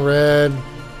 green, red.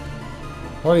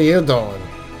 What are you doing?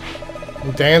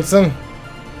 You dancing?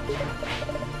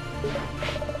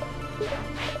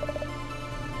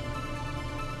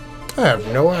 I have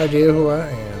no idea who I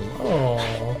am. Oh.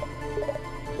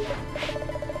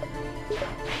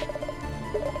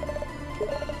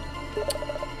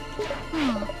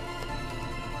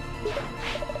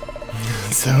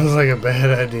 Sounds like a bad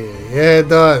idea. Yeah, it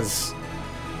does.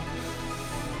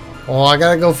 Well, I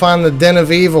gotta go find the Den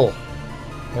of Evil.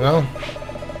 You know?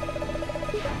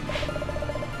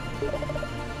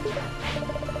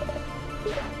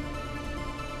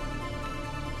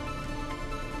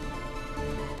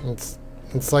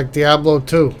 It's like Diablo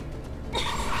 2.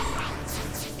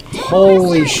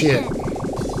 Holy shit.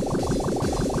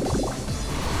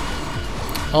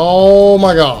 Oh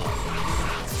my god.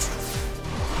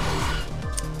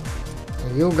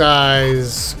 You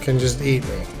guys can just eat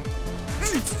me.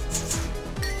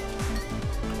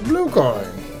 Blue coin.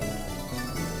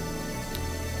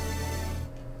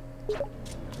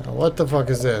 Now what the fuck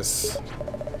is this?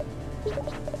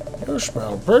 You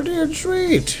smell pretty and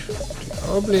sweet.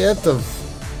 Obliette of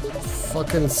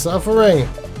fucking suffering.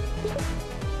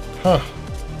 Huh.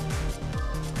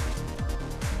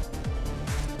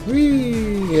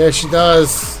 Whee! Yeah, she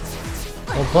does.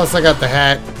 Well, plus I got the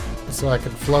hat, so I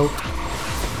can float.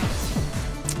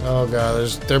 Oh god,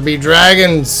 there be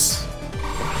dragons.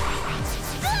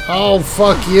 Oh,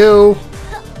 fuck you.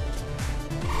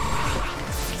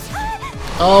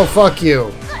 Oh, fuck you.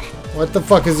 What the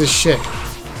fuck is this shit?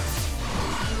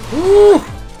 Woo!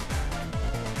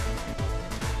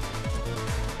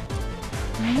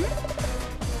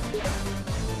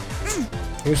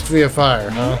 Used to be a fire,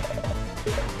 huh?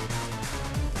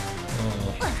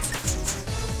 Oh.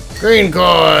 Green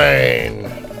coin!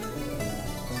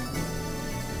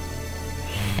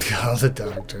 Call the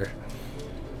doctor.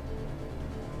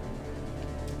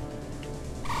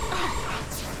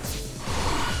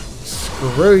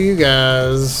 Screw you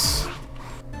guys.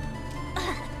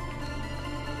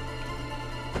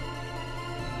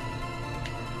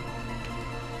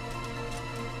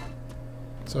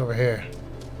 It's over here.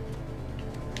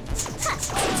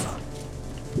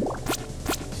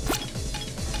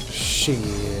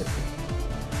 Shit.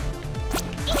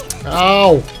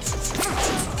 Ow!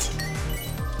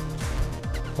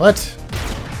 What?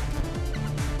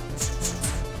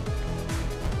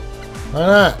 Why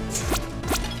not?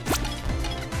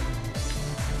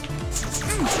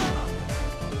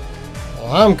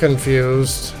 Well, I'm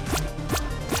confused.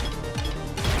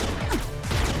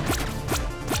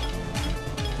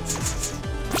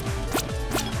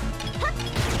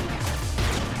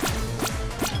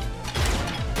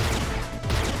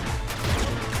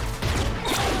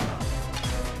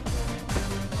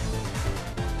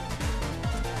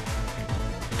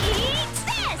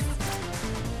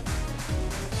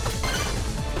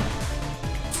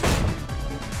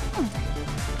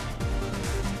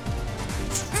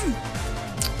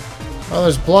 Oh,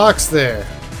 there's blocks there.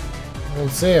 I don't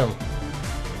see them.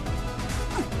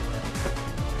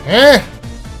 Eh?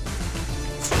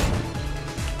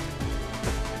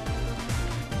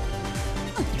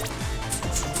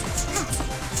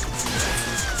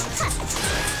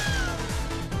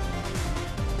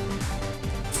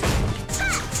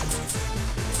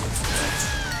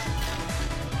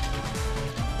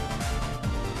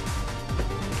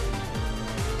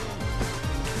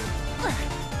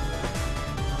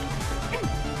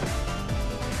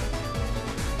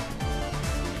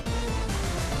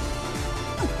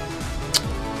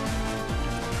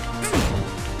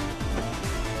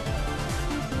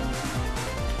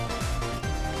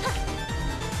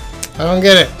 I don't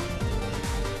get it.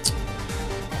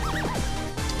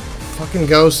 Fucking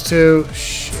ghost too.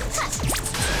 Shit.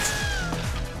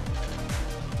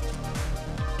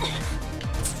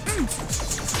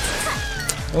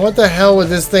 And what the hell was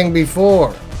this thing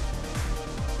before?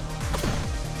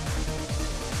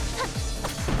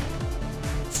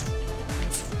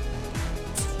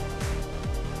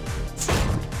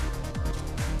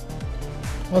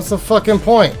 What's the fucking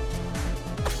point?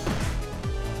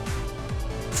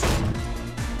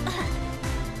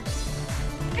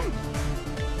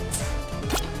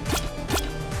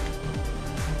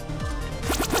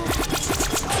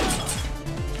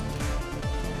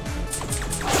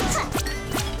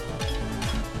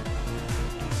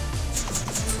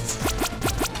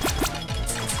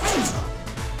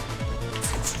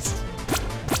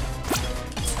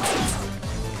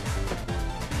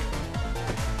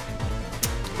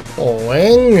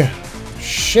 Boing.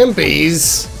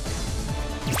 Shimpies.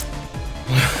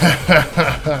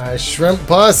 Shrimp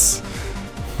pus.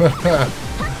 Huh.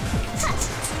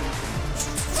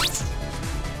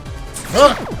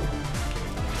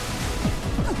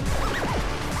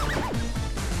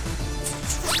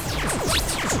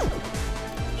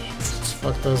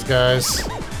 Fuck those guys.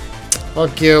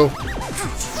 Fuck you.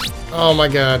 Oh my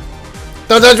god.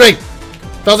 Don't touch me!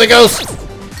 Filthy ghost!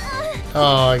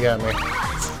 Oh, I got me.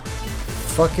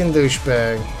 Fucking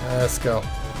douchebag. Let's go.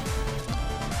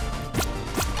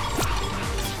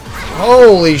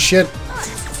 Holy shit.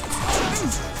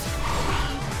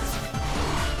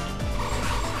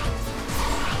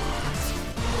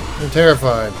 I'm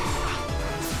terrified.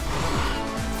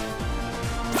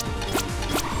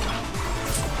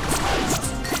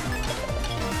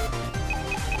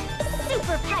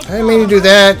 I didn't mean to do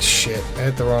that. Shit, I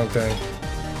hit the wrong thing.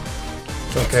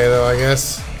 It's okay though, I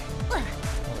guess.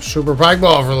 Super Pike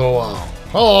Ball for a little while.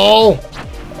 Hello!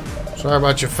 Sorry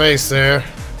about your face there.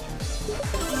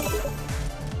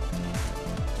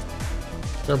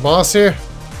 Is there a boss here?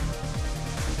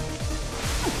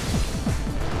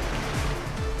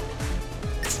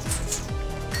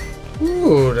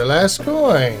 Ooh, the last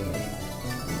coin.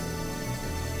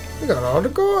 We got all the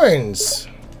coins.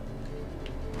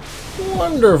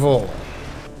 Wonderful.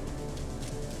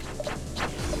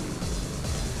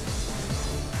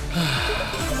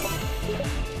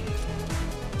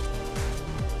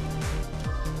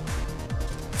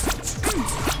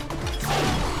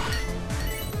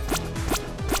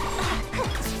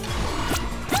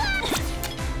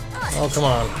 Oh, come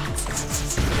on.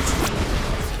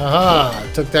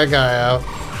 Aha! Took that guy out.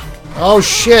 Oh,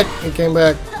 shit! He came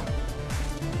back.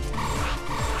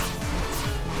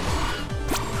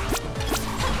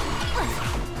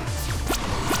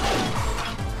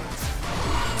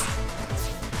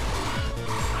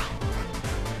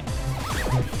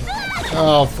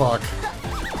 Oh, fuck.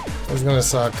 This is gonna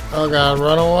suck. Oh, God,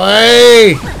 run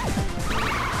away!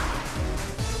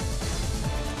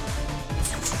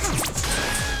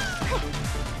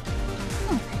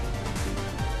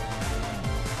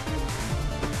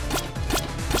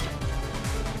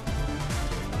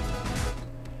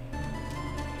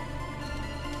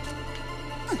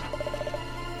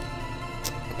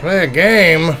 Play a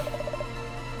game?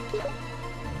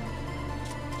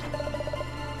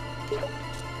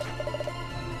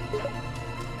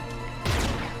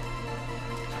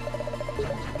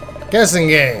 Guessing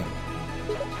game.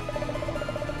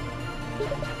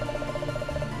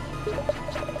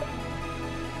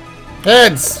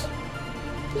 Heads.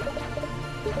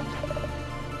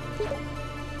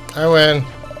 I win.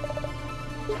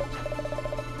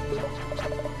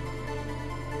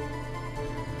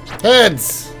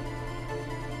 Heads.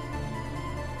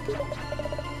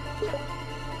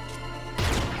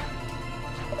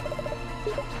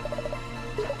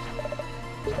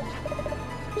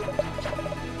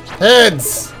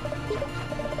 Heads.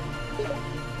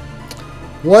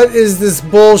 What is this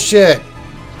bullshit?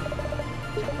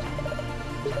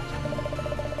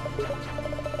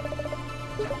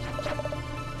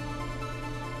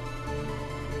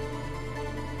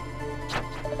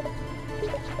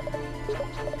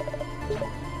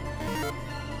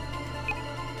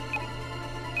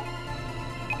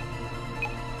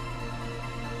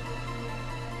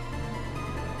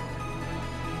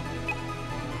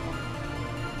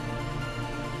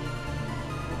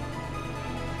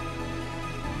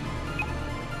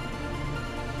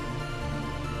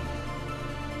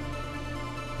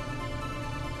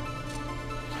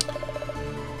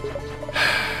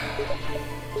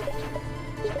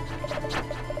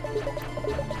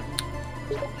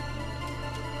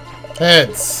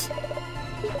 Heads.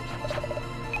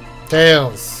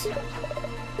 Tails.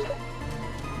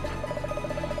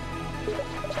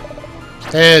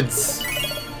 Heads.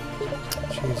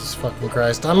 Jesus fucking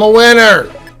Christ. I'm a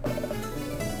winner!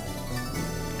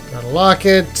 Got a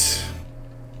locket.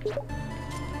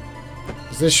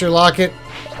 Is this your locket?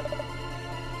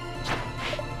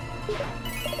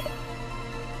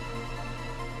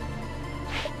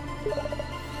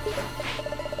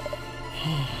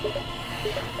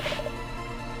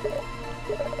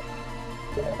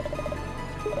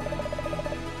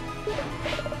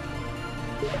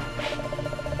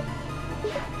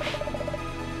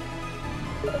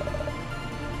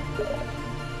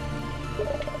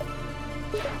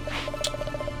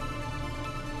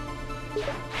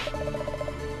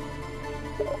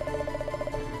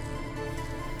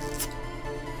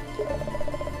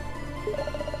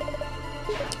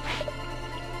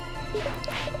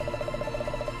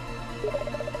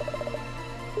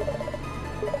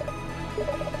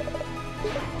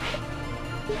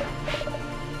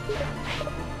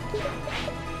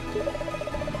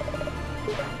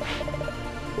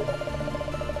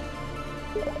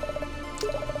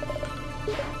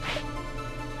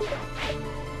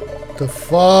 The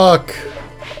fuck?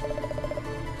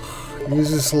 Use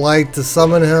this light to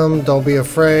summon him. Don't be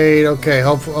afraid. Okay,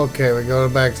 okay, we go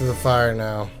back to the fire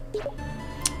now.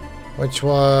 Which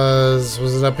was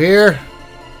it up here?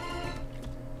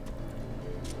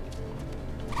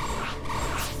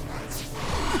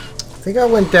 I think I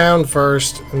went down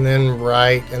first, and then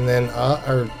right, and then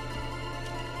or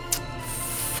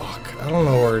fuck, I don't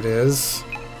know where it is.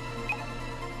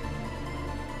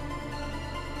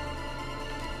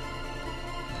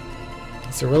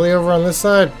 Is it really over on this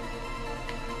side?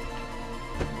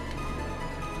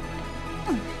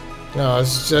 No,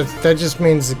 it's just, that just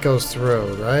means it goes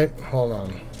through, right? Hold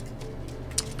on.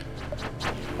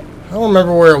 I don't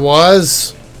remember where it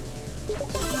was.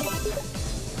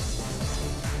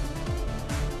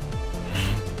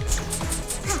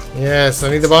 Yes,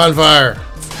 I need the bonfire.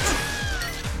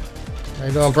 How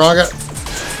you doing, Praga?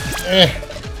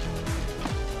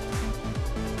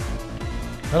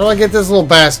 How do I get this little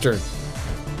bastard?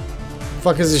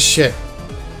 Fuck is this shit?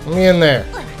 Let me in there.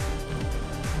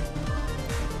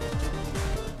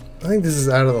 I think this is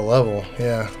out of the level,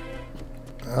 yeah.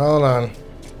 Hold on.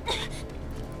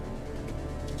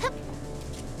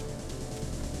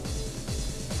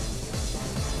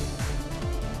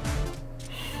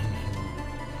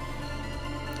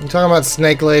 I'm talking about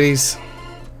snake ladies.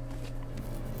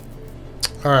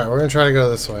 Alright, we're gonna try to go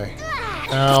this way.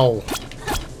 Ow.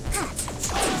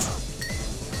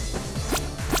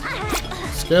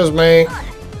 Excuse me.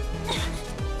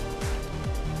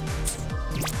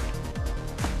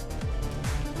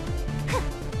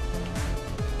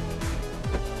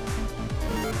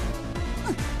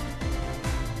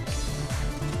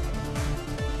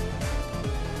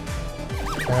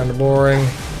 Kinda boring.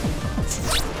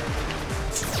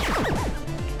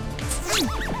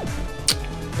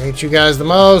 Hate you guys the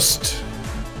most.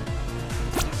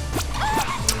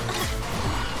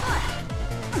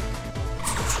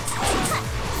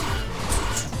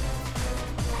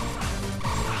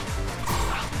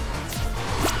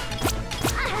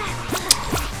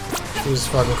 Jesus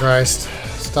fucking Christ.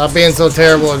 Stop being so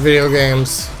terrible at video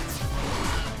games.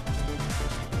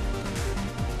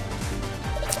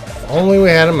 Only we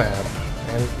had a map.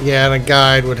 And yeah, and a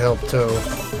guide would help too.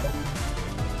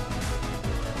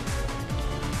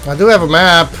 I do have a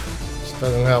map. This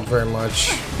doesn't help very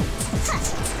much.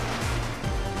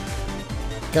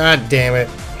 God damn it.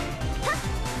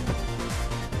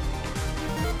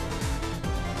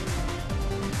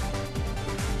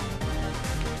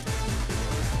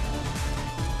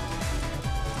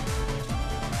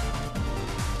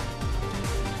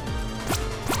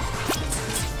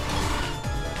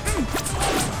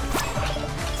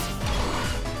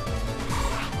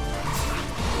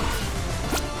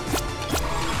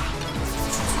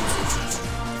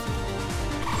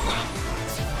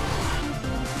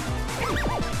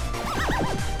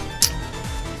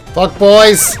 Fuck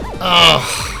boys! Ugh.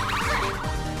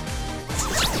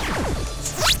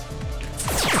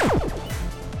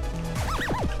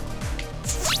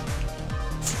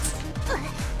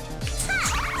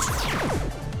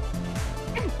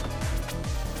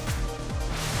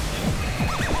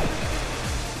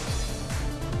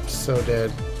 So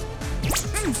dead.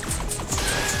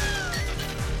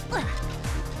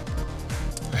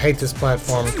 I hate this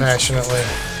platform passionately.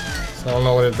 So I don't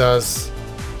know what it does.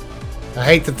 I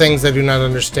hate the things I do not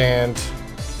understand.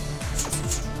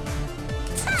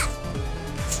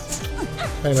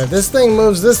 Wait a minute, this thing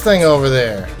moves this thing over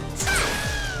there.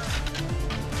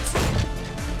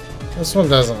 This one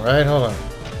doesn't, right? Hold on.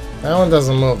 That one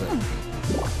doesn't move it.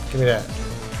 Give me that.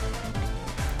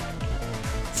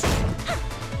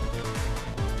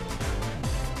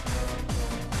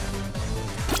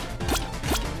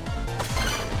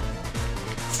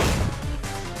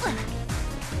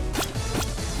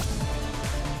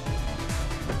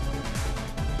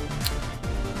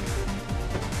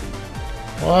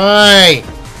 Why?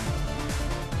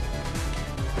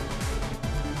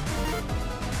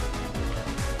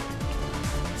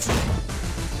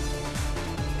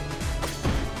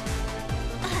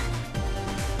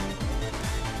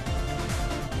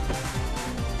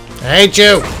 I hate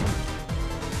you.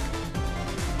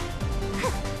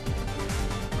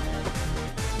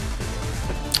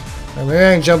 Maybe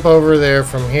I can jump over there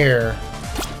from here.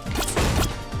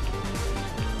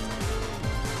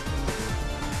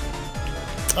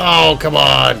 Oh, come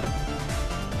on.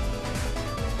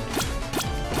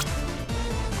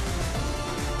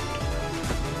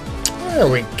 There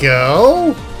we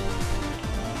go.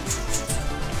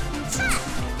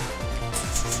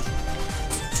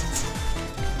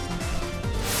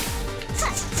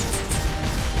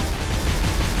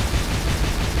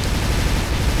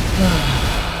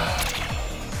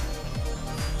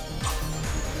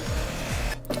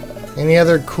 Any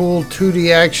other cool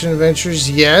 2D action adventures?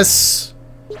 Yes.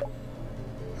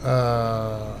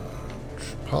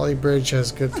 Polybridge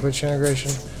has good Twitch integration.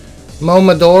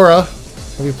 Momodora.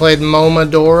 Have you played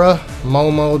Momodora?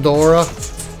 Momodora.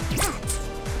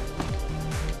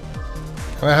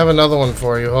 I have another one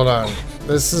for you. Hold on.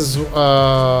 This is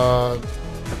I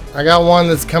got one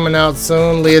that's coming out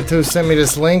soon. Leah2 sent me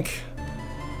this link.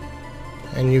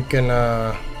 And you can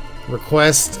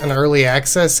request an early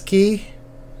access key.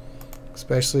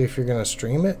 Especially if you're gonna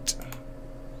stream it.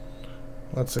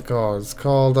 What's it called? It's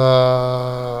called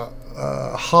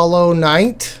Hollow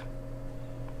Knight.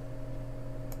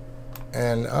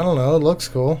 And I don't know, it looks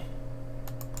cool.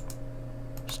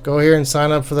 Just go here and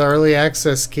sign up for the early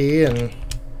access key and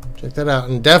check that out.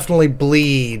 And definitely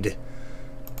Bleed.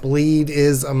 Bleed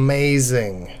is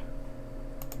amazing.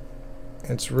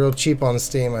 It's real cheap on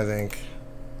Steam, I think.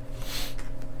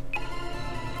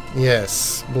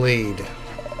 Yes, Bleed.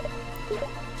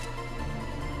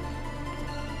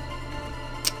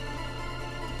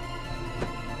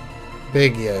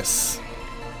 Big yes.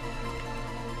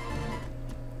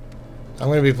 I'm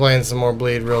gonna be playing some more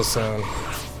Bleed real soon.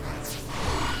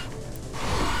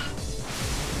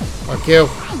 Fuck you.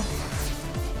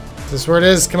 Is this where it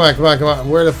is? Come on, come on, come on.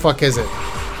 Where the fuck is it?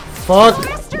 Fuck!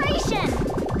 Restoration.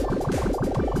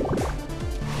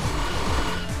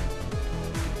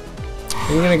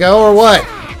 Are you gonna go or what?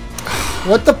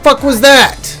 What the fuck was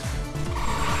that?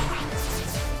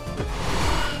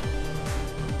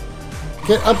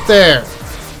 Get up there.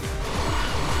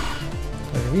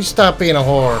 If you stop being a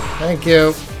whore. Thank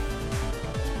you.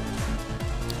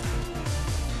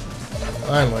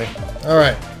 Finally.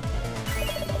 Alright.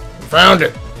 Found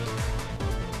it.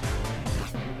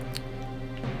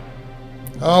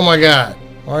 Oh my god.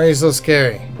 Why are you so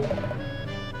scary?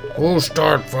 We'll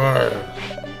start fire.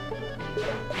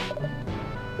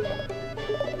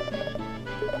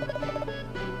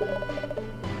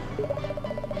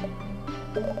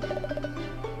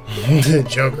 The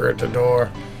Joker at the door.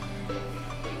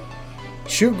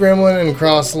 Shoot gremlin and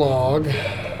cross log.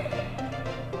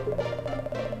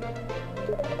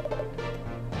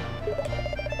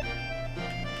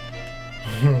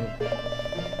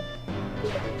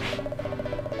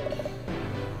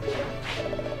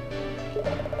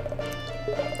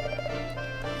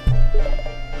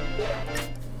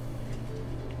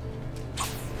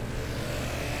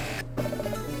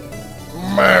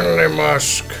 Manly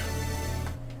Musk.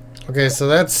 Okay, so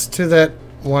that's to that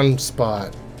one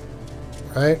spot,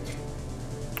 right?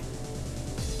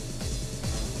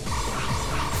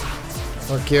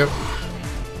 Fuck you.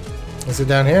 Is it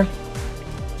down here?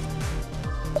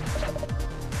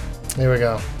 Here we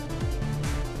go.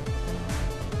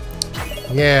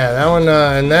 Yeah, that one,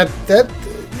 and that,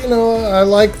 you know, I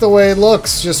like the way it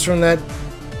looks just from that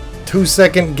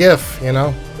 2-second GIF, you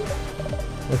know?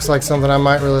 Looks like something I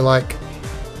might really like.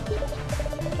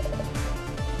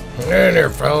 In here,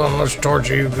 fella, let's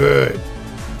torture you good.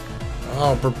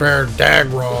 I'll prepare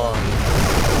Dagron.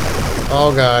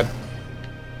 Oh, God.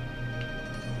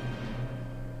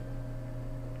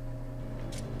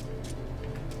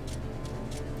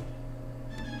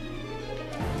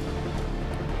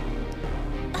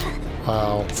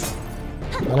 Wow.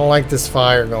 I don't like this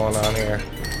fire going on here.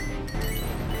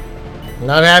 I'm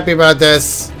not happy about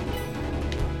this.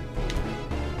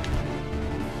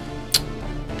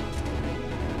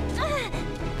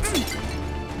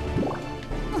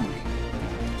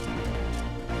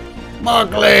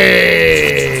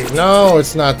 Buckley! No,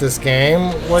 it's not this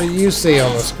game. What do you see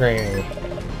on the screen?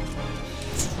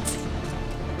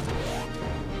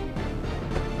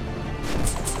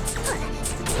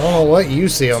 I don't know what you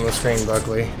see on the screen,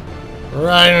 Buckley.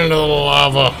 Right into the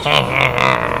lava.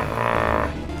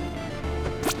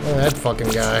 Look at that fucking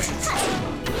guy.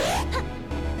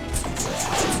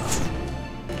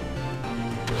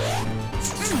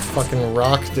 Fucking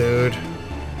rock dude.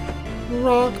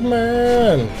 Rock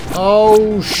man.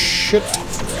 Oh shit.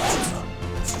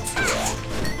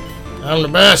 I'm the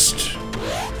best.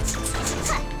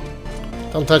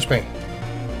 Don't touch me.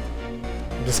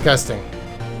 You're disgusting.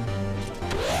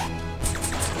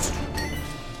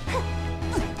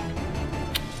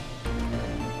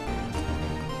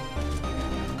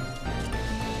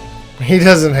 He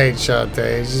doesn't hate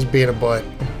Shantae, he's just being a butt.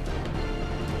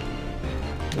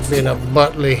 He's being a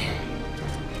buttly.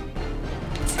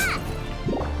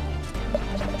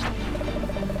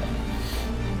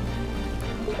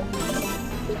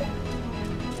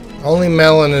 Only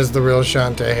Melon is the real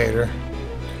Shantae hater.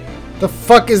 The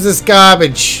fuck is this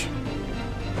garbage?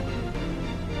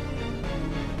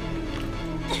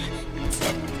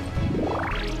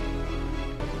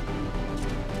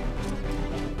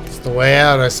 It's the way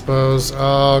out, I suppose.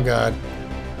 Oh god.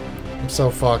 I'm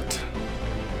so fucked.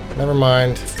 Never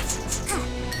mind.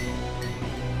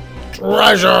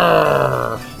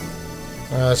 Treasure!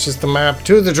 It's just the map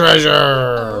to the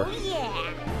treasure! Oh yeah!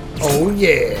 Oh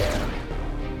yeah!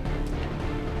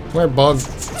 Where bug?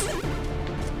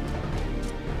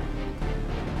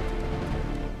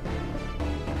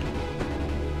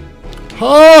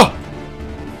 Oh!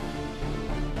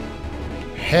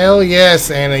 Hell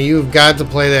yes, Anna, you've got to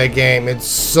play that game. It's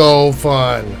so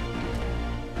fun.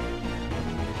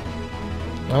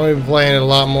 I'm gonna be playing it a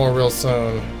lot more real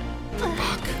soon.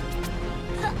 Fuck.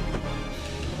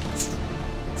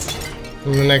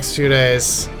 In the next few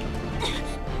days.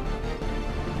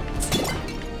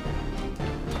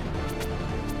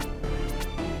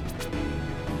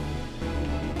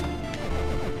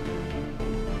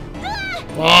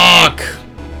 Fuck!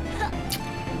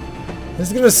 This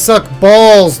is gonna suck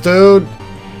balls, dude.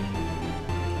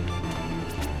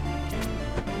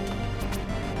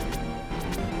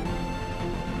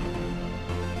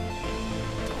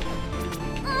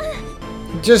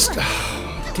 just...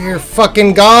 Dear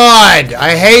fucking God!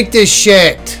 I hate this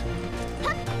shit!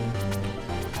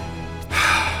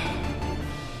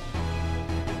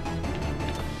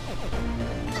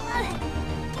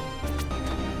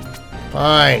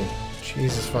 Fine.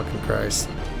 Jesus fucking Christ.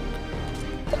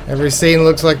 Every scene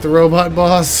looks like the robot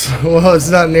boss? Well, it's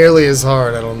not nearly as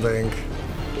hard, I don't think.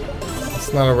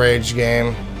 It's not a rage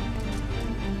game.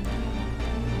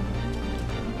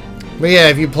 But yeah,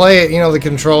 if you play it, you know, the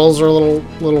controls are a little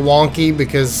wonky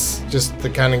because just the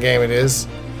kind of game it is.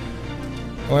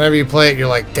 Whenever you play it, you're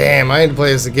like, damn, I need to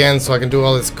play this again so I can do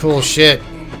all this cool shit.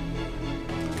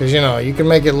 Because, you know, you can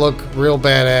make it look real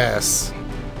badass.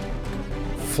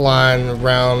 Flying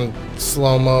around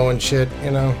slow-mo and shit,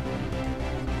 you know.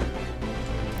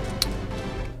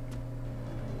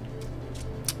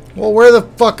 Well, where the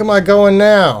fuck am I going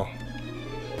now?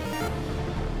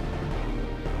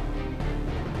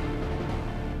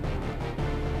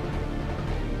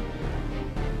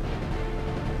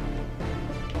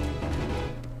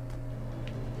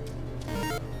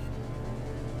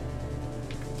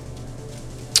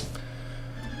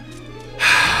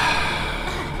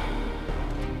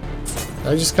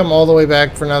 Did I just come all the way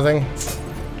back for nothing?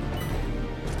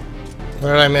 What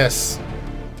did I miss?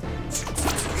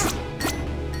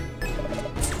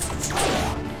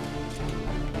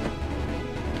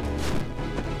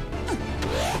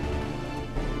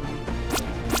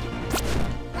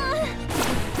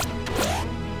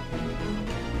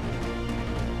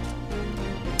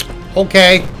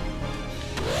 Okay.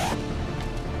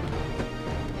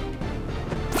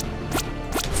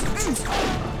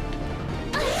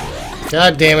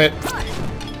 God damn it.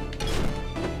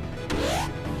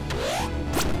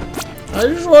 I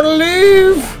just want to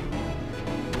leave.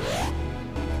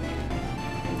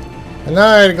 And now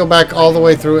I gotta go back all the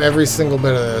way through every single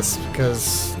bit of this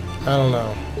because I don't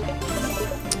know.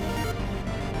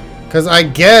 Because I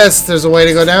guess there's a way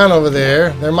to go down over there.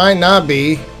 There might not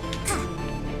be.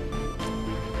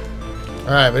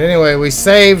 Alright, but anyway, we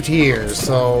saved here,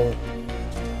 so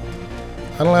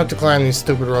I don't have to climb these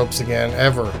stupid ropes again,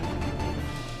 ever.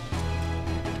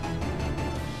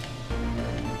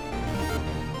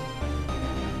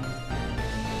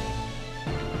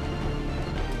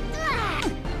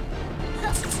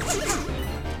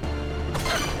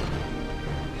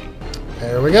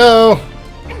 There we go.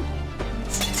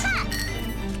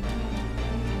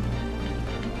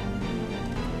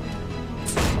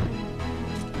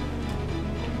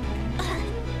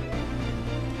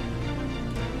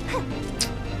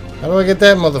 How do I get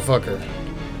that motherfucker?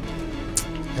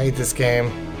 I hate this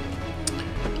game.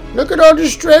 Look at all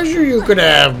this treasure you could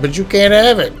have, but you can't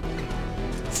have it.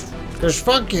 'Cause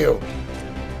fuck you.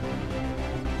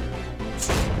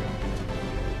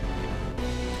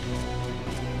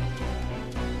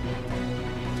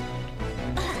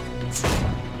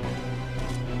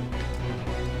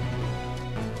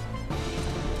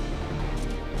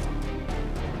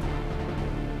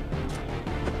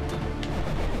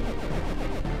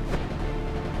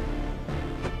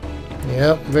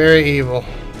 Yep, very evil.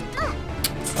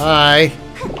 Hi.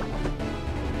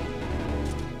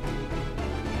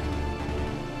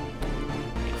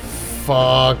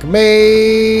 Fuck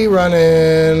me,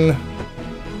 running.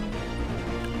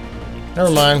 Never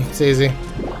mind, it's easy.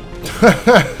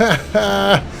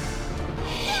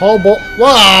 Oh boy!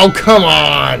 Whoa, come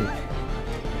on!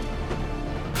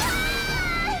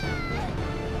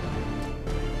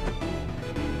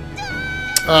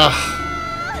 Ugh.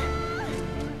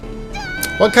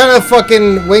 What kind of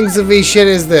fucking Wings of V shit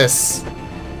is this?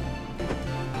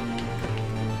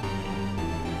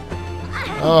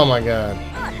 Oh my god.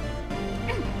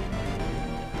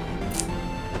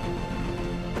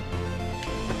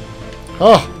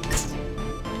 Oh!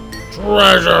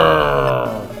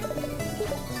 Treasure!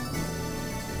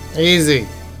 Easy.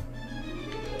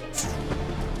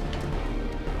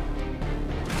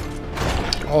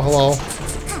 Oh, hello.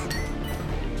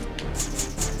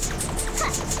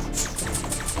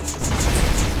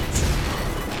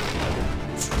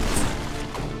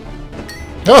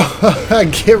 Oh,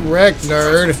 get wrecked,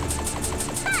 nerd.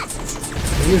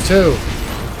 You too,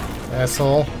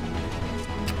 asshole.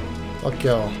 Fuck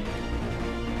y'all.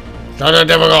 Not that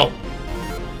difficult.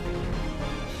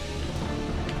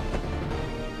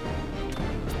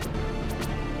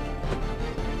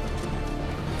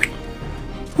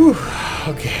 Whew.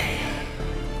 Okay.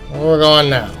 Where we're going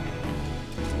now?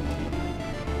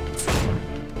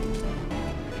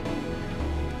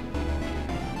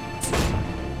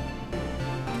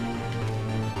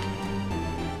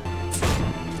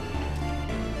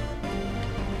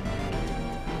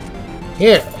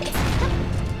 Here.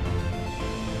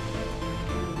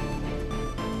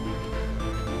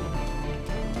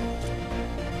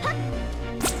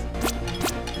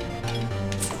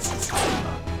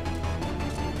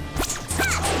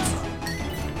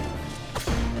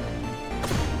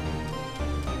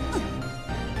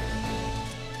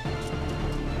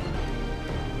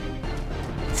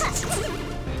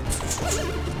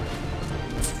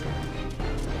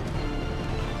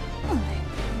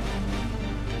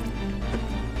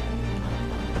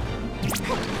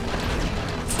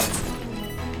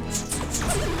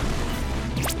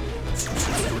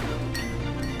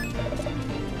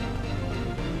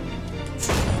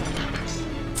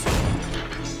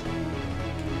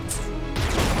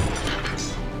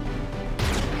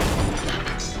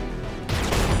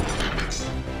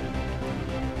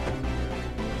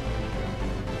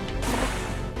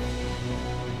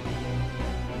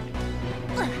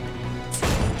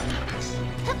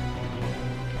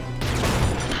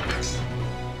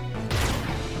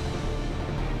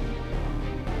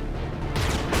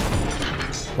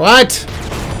 What?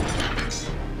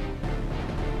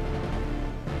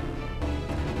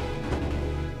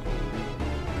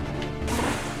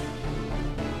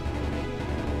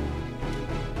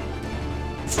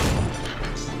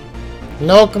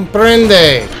 No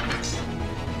comprende.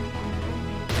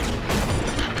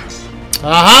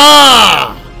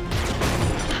 Aha!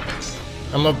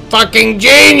 I'm a fucking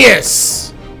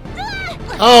genius!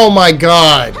 Oh my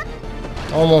god.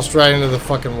 Almost right into the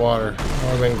fucking water.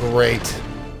 That would have been great.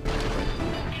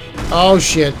 Oh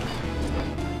shit.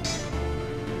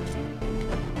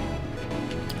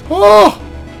 Oh!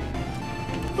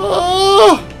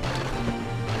 Oh!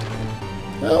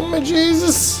 Help me,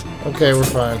 Jesus. Okay, we're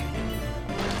fine.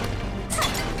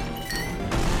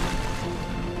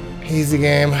 Easy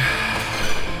game.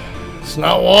 It's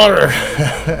not water.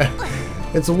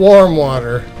 It's warm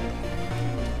water.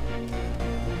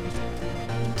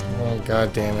 Oh,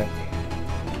 god damn it.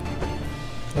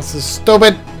 This is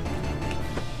stupid.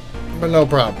 But no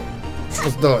problem.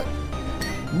 Let's do it.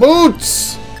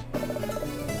 Boots!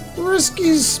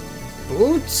 Risky's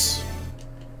boots?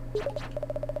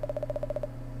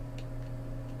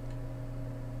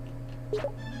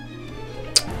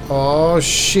 Oh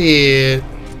shit.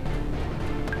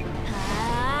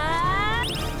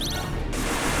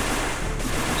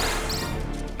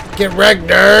 Get wrecked,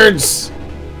 nerds!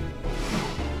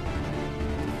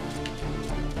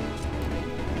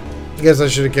 I guess I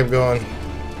should have kept going.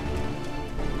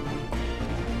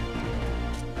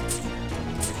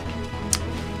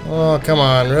 Oh, come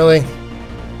on, really?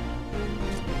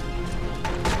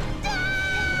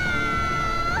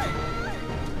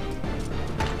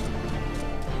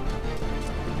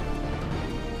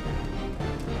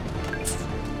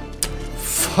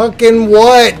 Fucking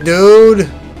what, dude?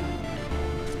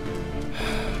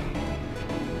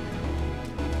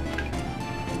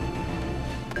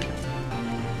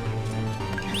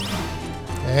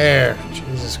 There.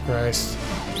 Jesus Christ.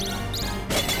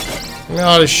 Give me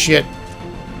all this shit.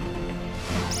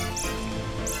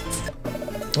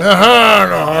 Aha!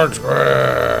 The heart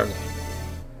square!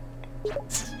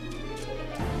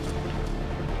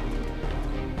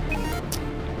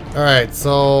 Alright,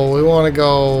 so we want to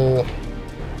go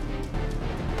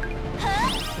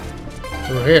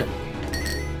through here.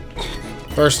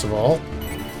 First of all.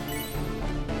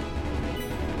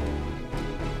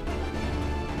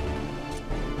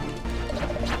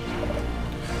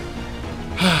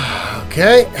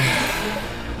 Okay.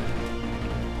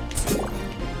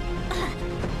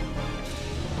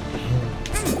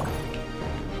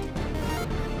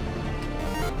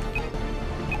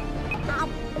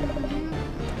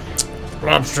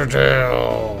 Lobster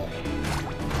tail.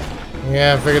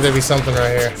 Yeah, I figured there'd be something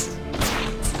right here.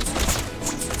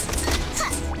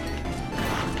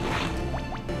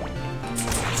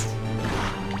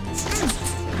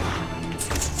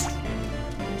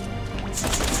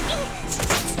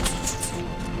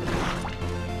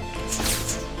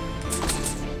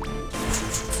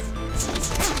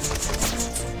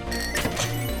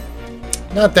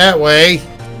 Not that way.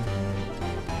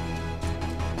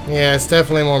 Yeah, it's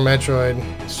definitely more Metroid.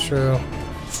 It's true.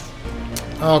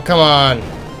 Oh, come on.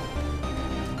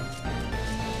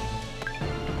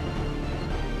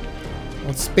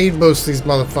 Let's speed boost these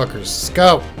motherfuckers. Let's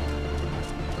go.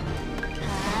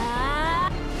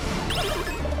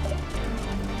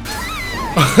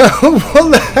 Well,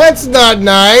 that's not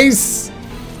nice.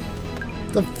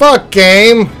 The fuck,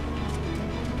 game?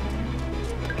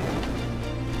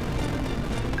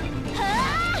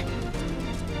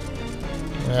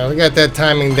 Yeah, we got that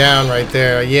timing down right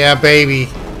there. Yeah, baby.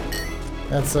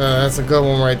 That's a good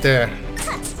one right there.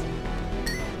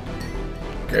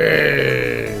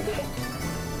 Okay.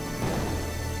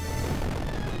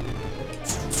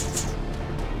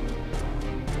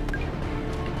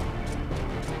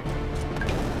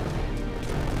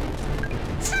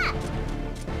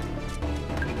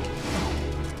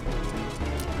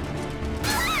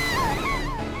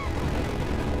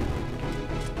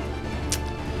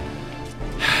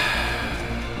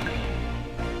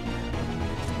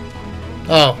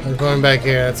 Oh, I'm going back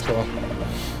here. That's cool.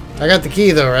 I got the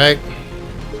key though, right?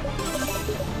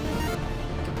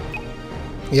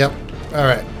 Yep.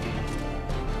 Alright.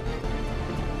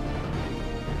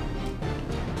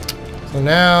 So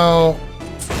now...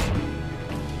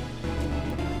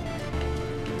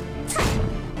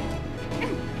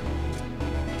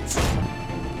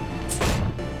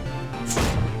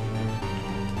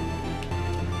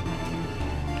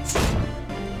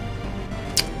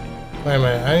 Wait a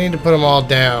minute, I need to put them all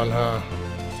down, huh?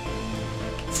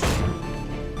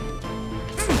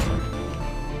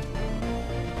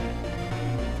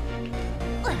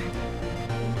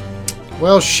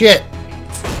 Well, shit.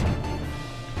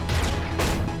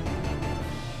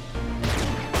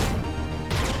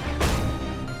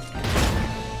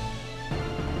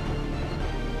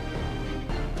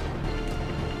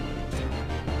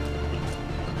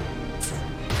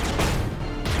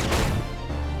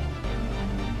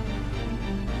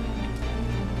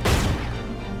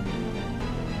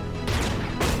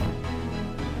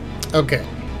 Okay.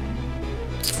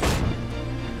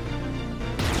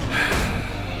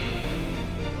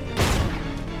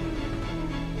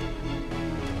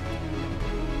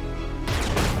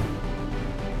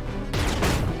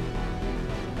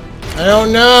 I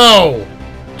don't know.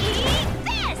 Eat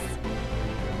this!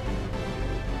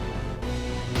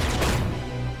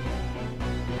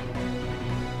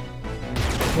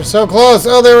 We're so close.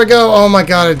 Oh, there we go. Oh my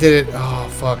god, I did it. Oh,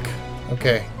 fuck.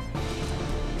 Okay.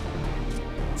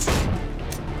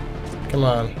 Come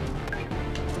on.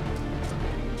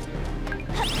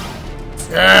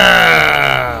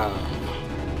 Yeah!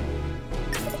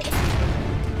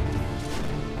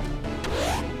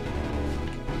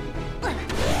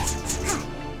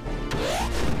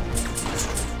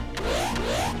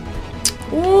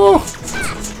 Woo!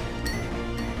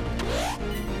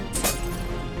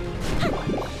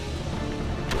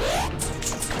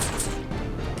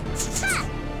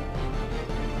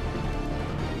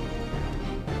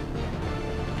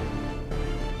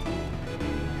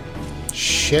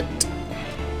 Shit.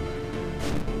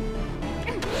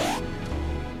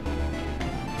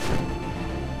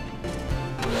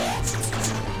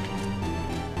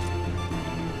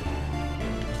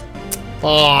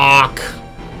 Fuck.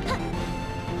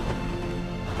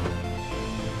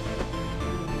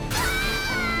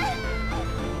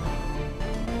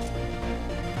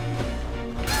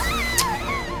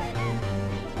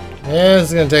 Yeah, this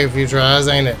is gonna take a few tries,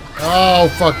 ain't it? Oh,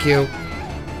 fuck you.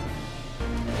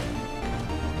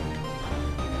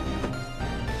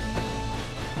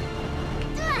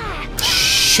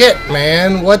 Shit,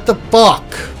 man. What the fuck?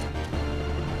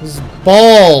 This is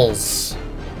balls.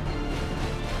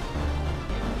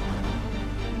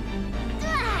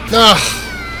 Ugh.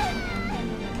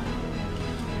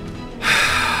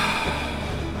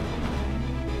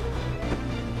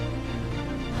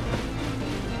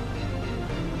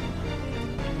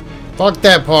 Fuck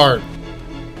that part.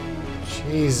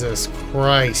 Jesus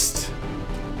Christ.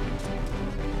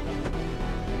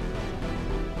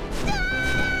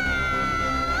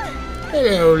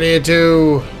 I don't need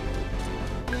to.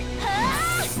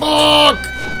 Fuck!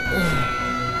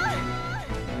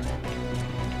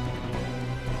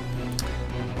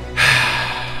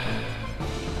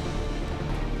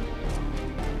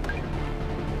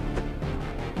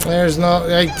 There's no.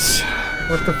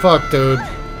 What the fuck, dude?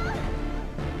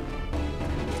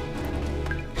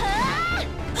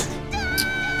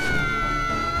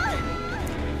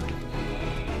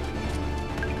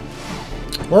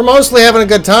 We're mostly having a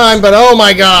good time, but oh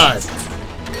my god!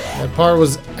 That part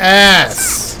was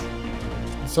ass.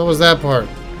 So was that part.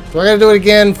 Do I gotta do it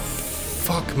again?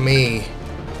 Fuck me.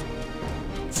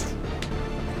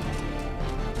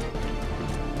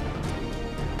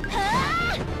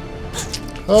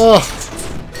 Oh,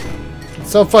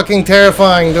 it's so fucking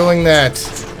terrifying doing that.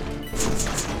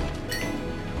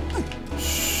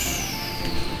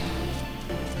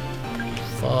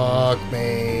 Fuck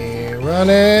me.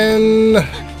 Running.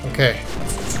 Okay.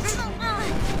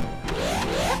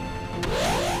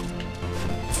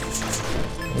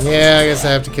 Yeah, I guess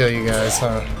I have to kill you guys,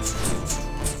 huh?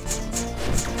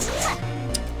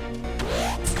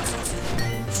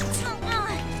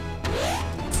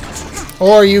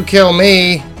 Or you kill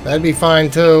me. That'd be fine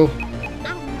too.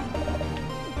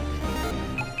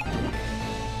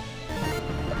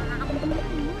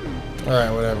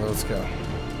 Alright, whatever, let's go.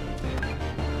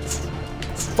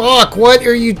 Fuck, what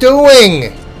are you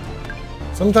doing?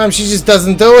 Sometimes she just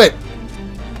doesn't do it.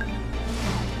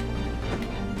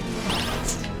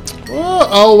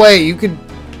 Oh wait, you could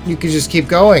just keep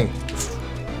going.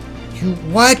 You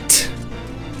what?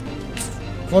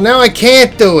 Well, now I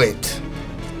can't do it.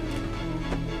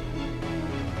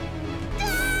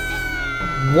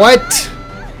 What?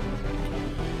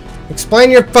 Explain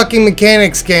your fucking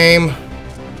mechanics, game.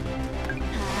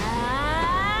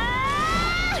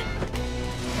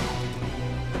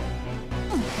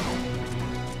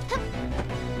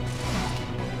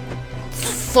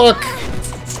 Fuck.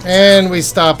 And we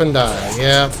stop and die.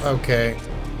 Yep, okay.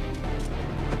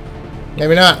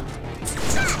 Maybe not.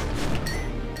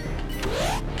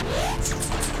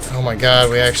 Oh my god,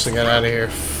 we actually got out of here.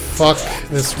 Fuck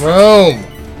this room.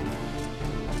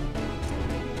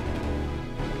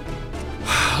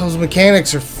 Those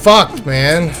mechanics are fucked,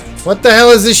 man. What the hell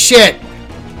is this shit?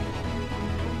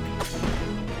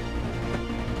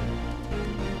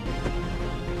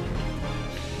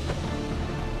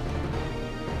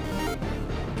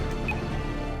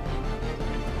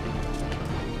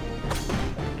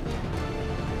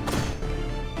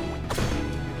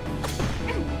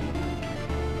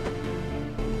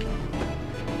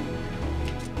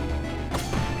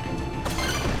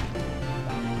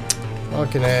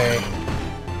 Fucking A.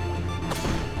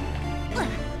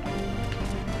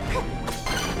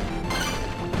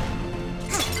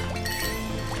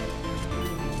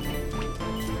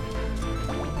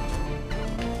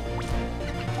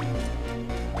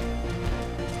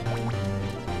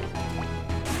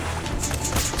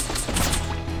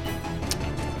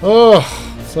 Oh,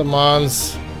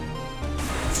 Samans.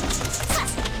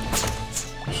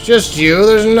 It's just you.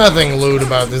 There's nothing lewd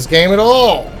about this game at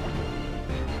all.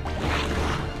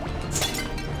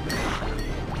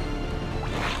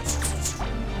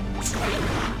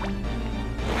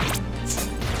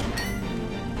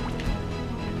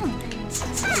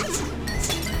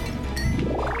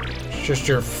 It's just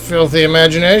your filthy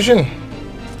imagination.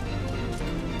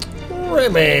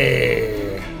 Remy.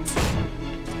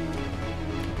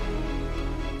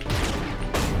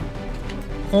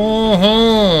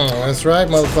 That's right,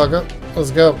 motherfucker.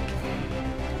 Let's go.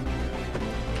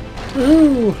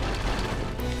 Woohoo!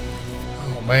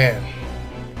 Oh man.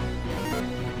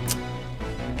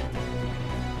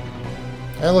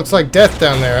 That looks like death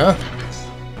down there, huh?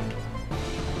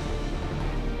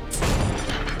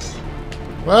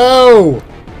 Whoa!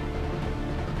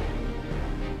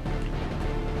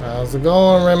 How's it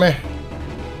going, Remy?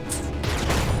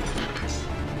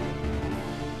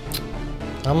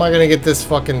 How am I gonna get this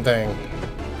fucking thing?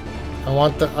 I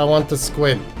want the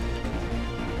squid.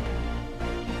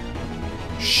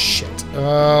 Shit.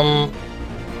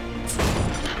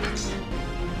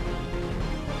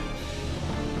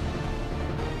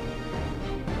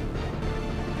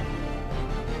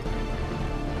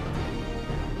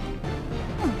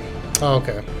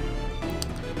 Okay.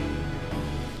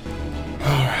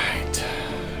 Alright.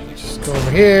 Just go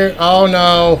over here. Oh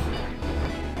no.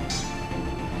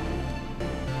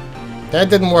 That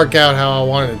didn't work out how I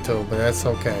wanted it to, but that's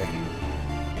okay.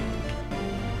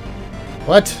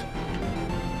 What?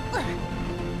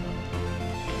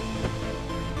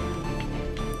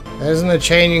 That isn't a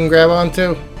chain you can grab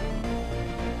onto?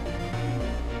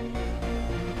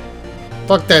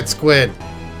 Fuck that squid.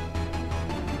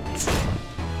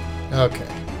 Okay.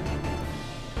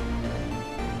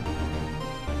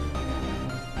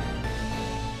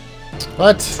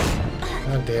 What?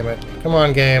 God damn it. Come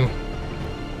on, game.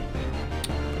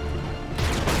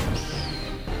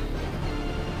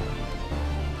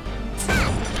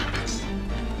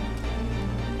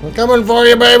 I'm coming for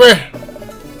you, baby!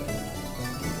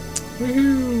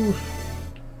 Woohoo!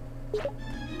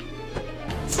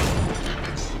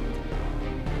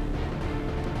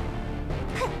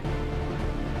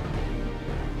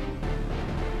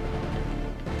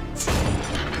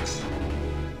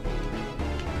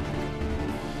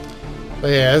 But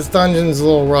yeah, this dungeon's a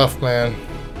little rough, man.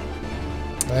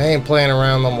 I ain't playing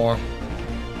around no more.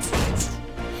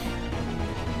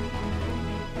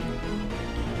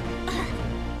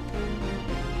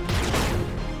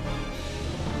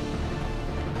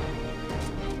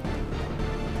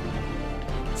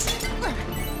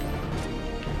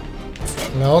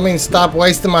 No, I mean stop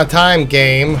wasting my time,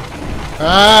 game.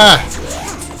 Ah!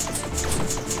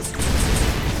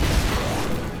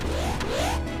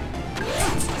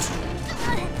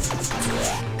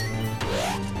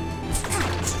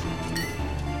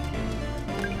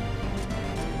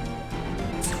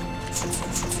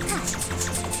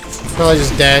 Probably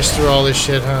just dash through all this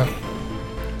shit, huh?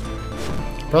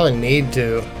 Probably need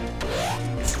to.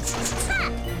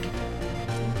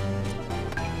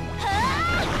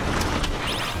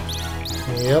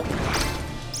 Yep.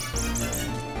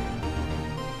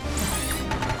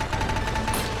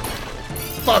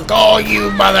 Fuck all you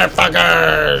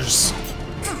motherfuckers!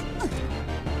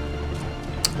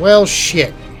 Well,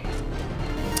 shit.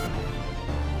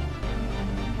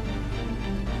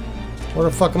 Where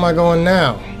the fuck am I going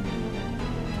now?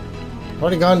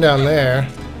 Already gone down there.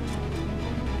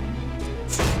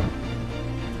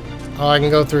 Oh, I can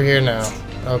go through here now.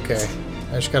 Okay.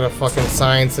 I just gotta fucking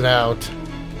science it out.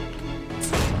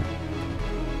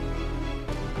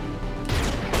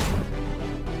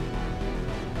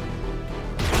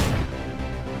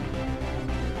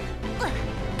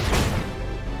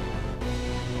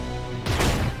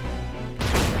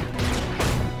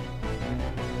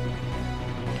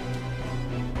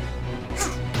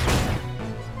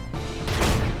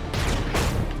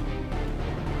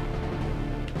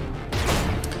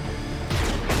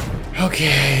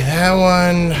 Okay, that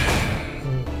one.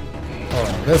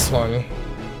 Oh, this one.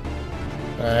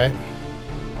 Alright.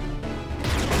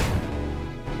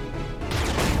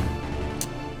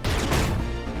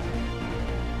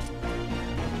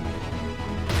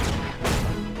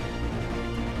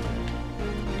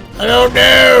 I don't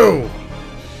know!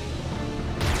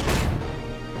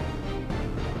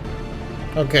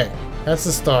 Okay, that's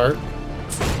the start.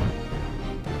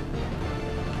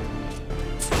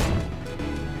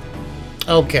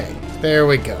 Okay, there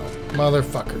we go.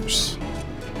 Motherfuckers.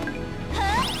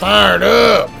 Fired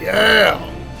up, yeah!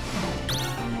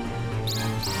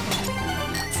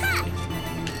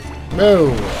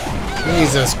 No!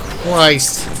 Jesus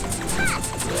Christ!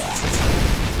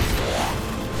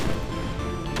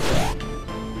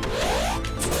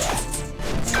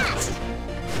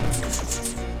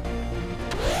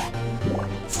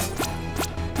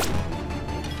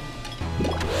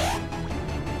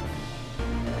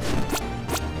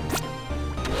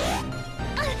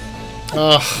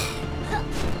 Ugh.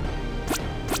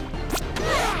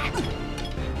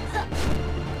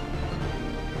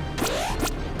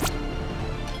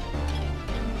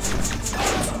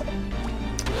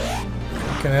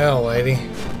 Fucking hell, lady.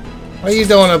 What are you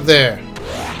doing up there?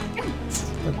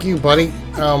 Fuck you, buddy.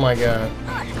 Oh my god.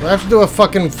 Do I have to do a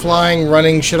fucking flying,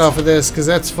 running shit off of this? Because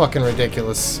that's fucking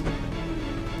ridiculous.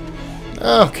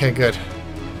 Okay, good.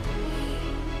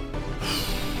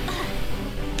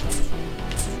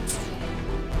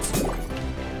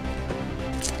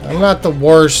 I'm not the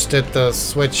worst at the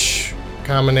switch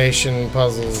combination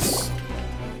puzzles.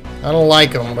 I don't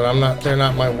like them, but they're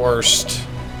not my worst.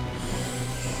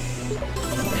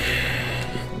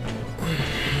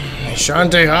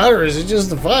 Shantae hot, or is it just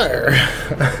the fire?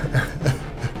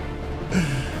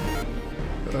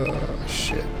 Oh,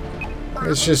 shit.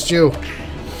 It's just you.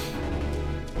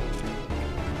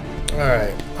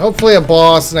 Alright. Hopefully a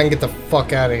boss and I can get the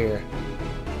fuck out of here.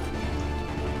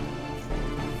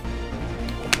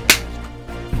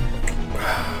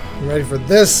 I'm ready for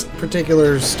this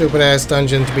particular stupid ass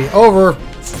dungeon to be over.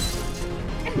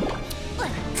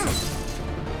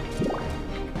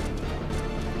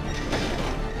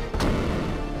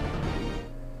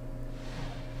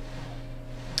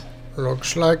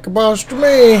 Looks like a boss to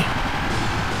me.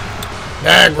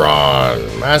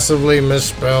 Dagron, massively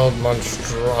misspelled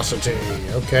monstrosity.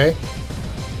 Okay.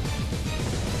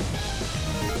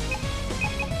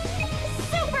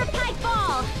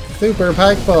 Super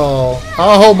Pike Ball.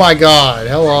 Oh my god.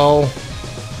 Hello.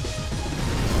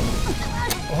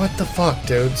 What the fuck,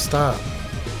 dude? Stop.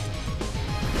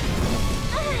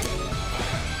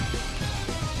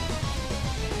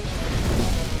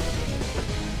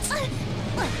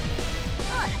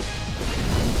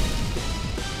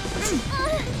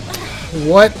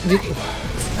 What did...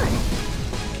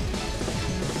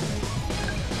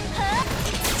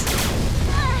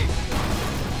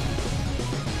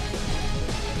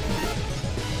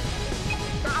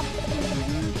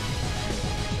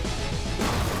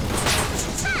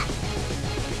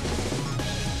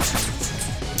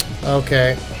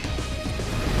 Okay.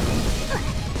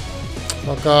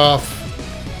 Fuck off.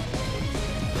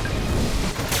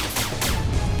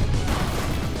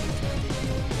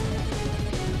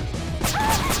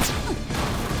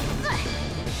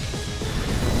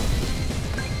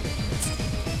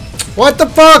 What the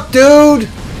fuck, dude?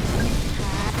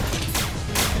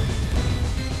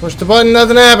 Push the button,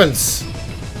 nothing happens.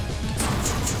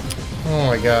 Oh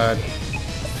my god.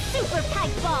 Super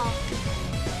Pike Ball.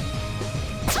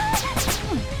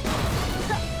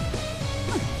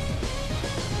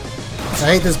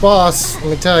 I hate this boss,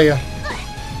 let me tell you.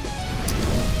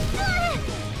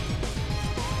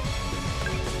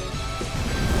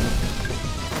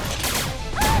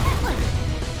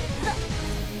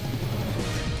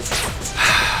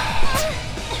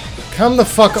 Come the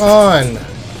fuck on.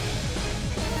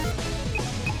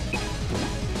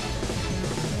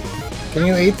 Can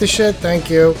you eat the shit? Thank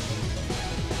you.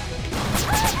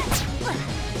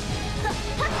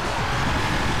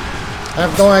 I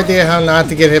have no idea how not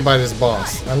to get hit by this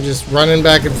boss. I'm just running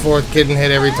back and forth, getting hit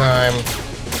every time.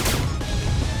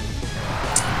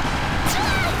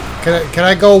 Can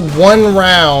I go one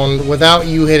round without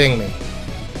you hitting me?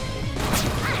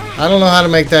 I don't know how to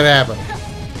make that happen.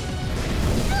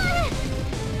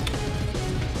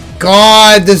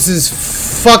 God, this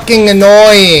is fucking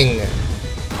annoying.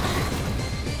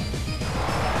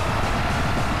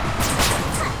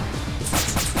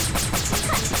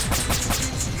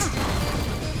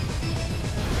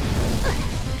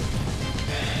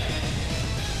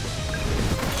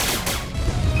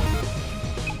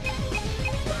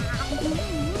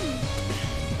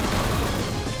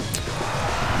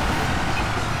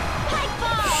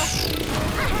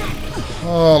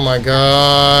 Oh my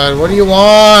god, what do you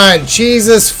want?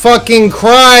 Jesus fucking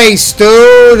Christ,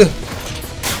 dude!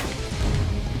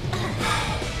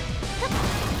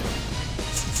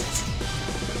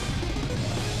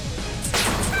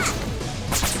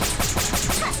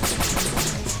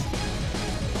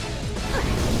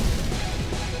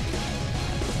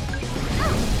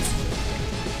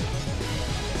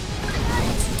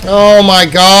 Oh my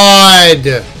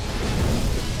god!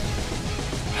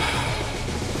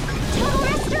 Total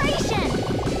restoration.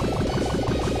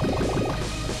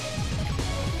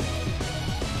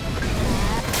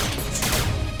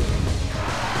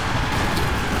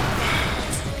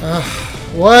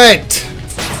 What?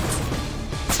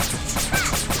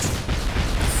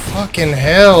 Fucking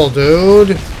hell, dude.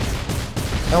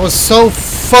 That was so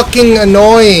fucking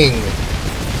annoying.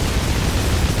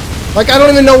 Like, I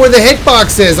don't even know where the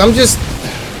hitbox is. I'm just...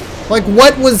 Like,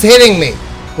 what was hitting me?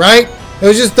 Right? It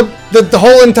was just the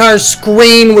whole entire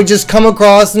screen would just come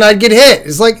across and I'd get hit.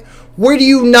 It's like, where do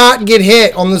you not get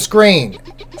hit on the screen?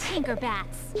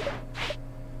 Tinkerbats.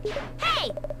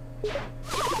 Hey!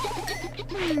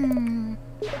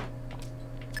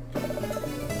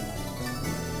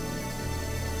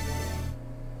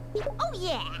 Oh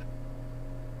yeah!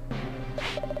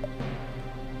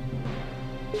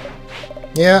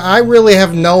 Yeah, I really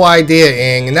have no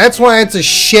idea, Ing, and that's why it's a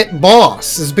shit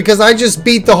boss, is because I just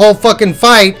beat the whole fucking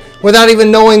fight without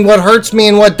even knowing what hurts me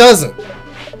and what doesn't.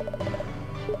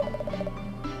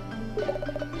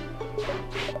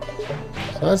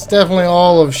 So that's definitely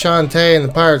all of Shantae and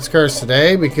the Pirate's Curse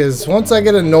today, because once I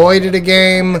get annoyed at a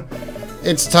game,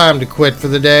 it's time to quit for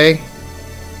the day.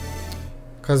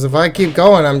 Because if I keep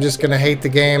going, I'm just going to hate the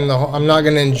game. I'm not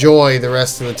going to enjoy the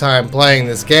rest of the time playing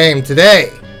this game today.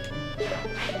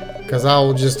 Because I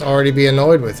will just already be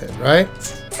annoyed with it, right?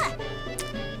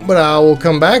 But I will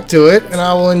come back to it, and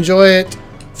I will enjoy it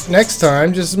next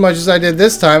time just as much as I did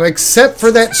this time, except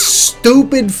for that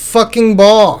stupid fucking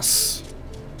boss.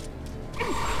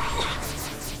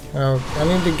 Now, I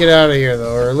need to get out of here,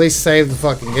 though, or at least save the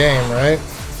fucking game, right?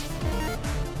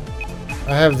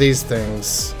 I have these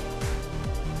things.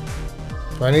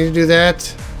 Do I need to do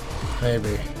that?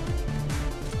 Maybe.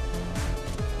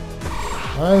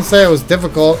 I didn't say it was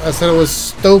difficult. I said it was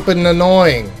stupid and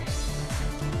annoying.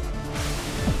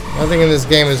 Nothing in this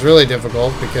game is really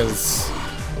difficult because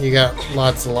you got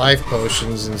lots of life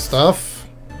potions and stuff.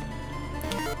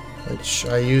 Which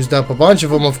I used up a bunch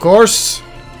of them, of course.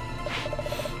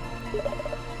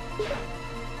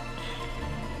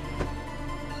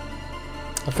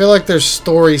 I feel like there's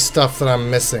story stuff that I'm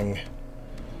missing.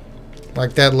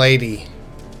 Like that lady.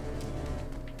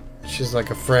 She's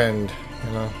like a friend,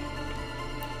 you know.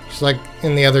 She's like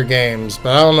in the other games,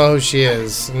 but I don't know who she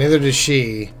is. Neither does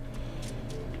she.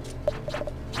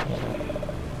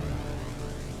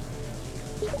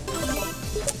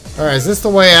 Alright, is this the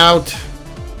way out?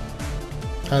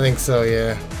 I think so,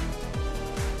 yeah.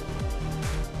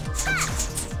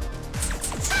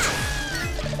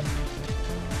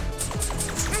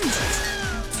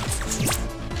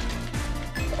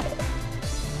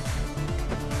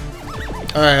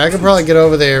 Alright, I could probably get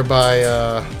over there by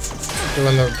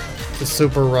doing the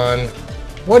super run.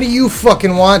 What do you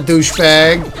fucking want,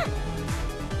 douchebag?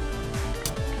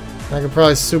 I could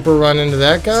probably super run into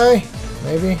that guy?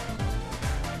 Maybe?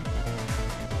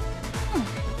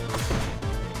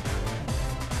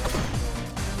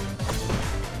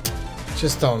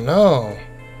 Just don't know.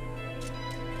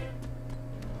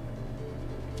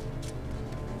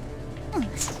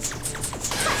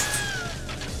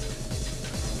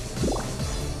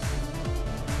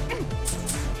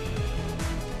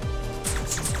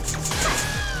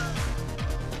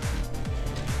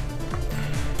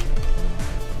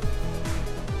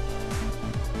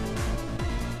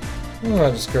 I'm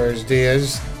not discouraged, D.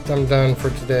 I'm done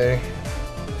for today.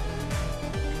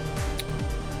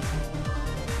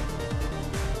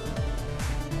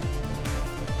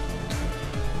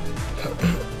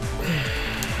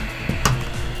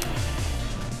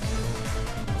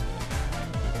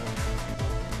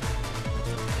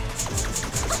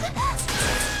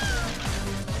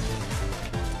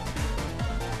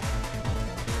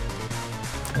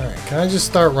 Alright, can I just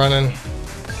start running?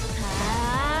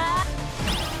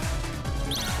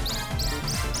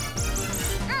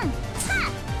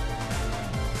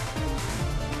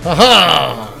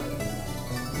 Aha!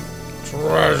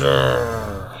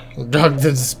 Treasure! Dug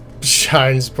the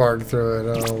shine spark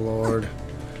through it. Oh lord.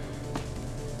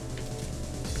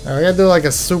 Alright, we gotta do like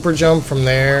a super jump from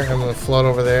there. I'm gonna float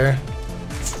over there.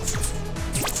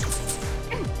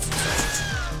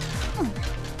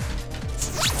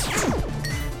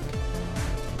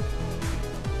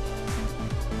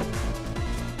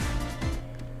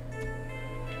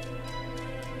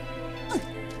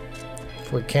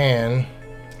 If we can.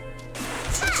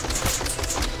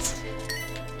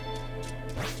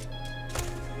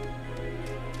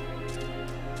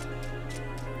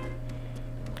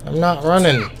 I'm not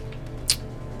running. Do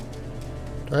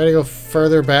I gotta go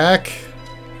further back?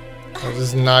 Or is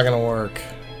this not gonna work?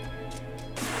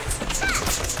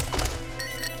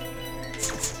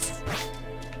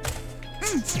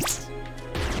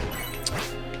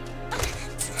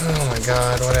 Oh my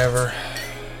god, whatever.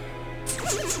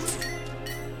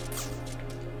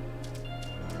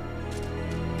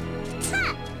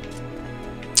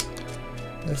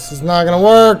 This is not gonna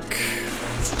work.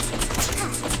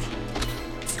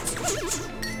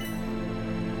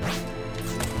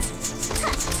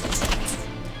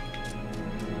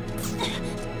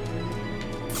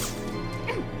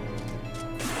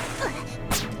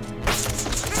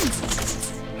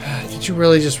 Did you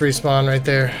really just respawn right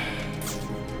there?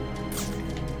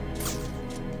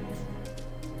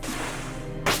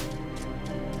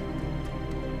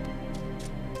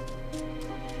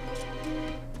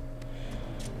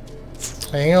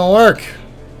 Ain't gonna work.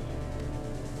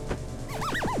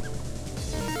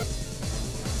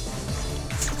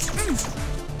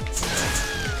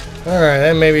 Alright,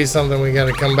 that may be something we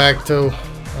gotta come back to.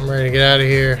 I'm ready to get out of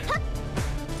here.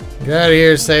 Get out of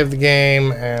here, save the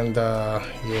game, and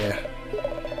yeah.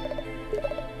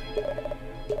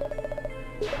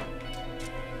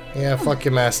 Yeah, fuck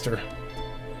your master.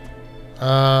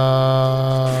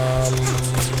 I'm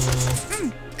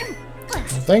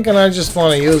thinking I just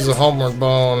want to use the homeward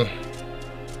bone.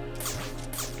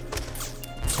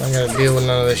 So I gotta deal with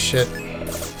none of this shit.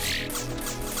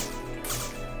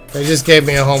 They just gave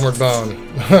me a homeward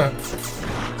bone.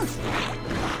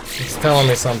 It's telling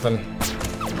me something.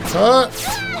 What?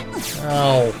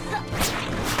 Ow.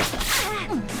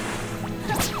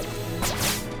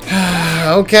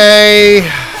 Okay.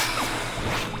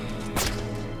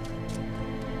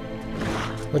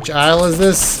 Which isle is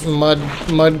this? Mud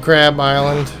Crab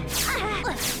Island.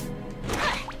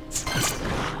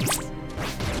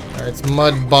 Alright, it's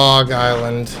Mud Bog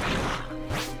Island.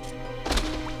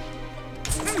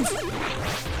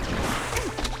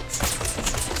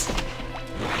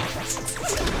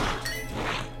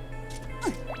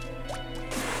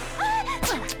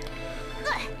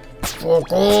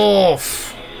 Fuck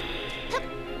off!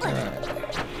 Alright.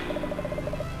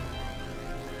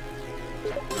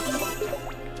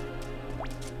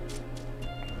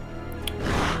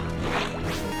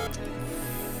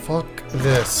 Fuck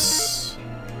this.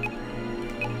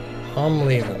 I'm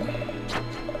leaving.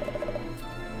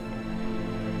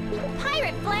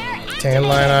 Pirate flare Tan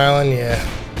Line Island, yeah.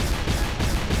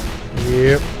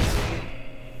 Yep.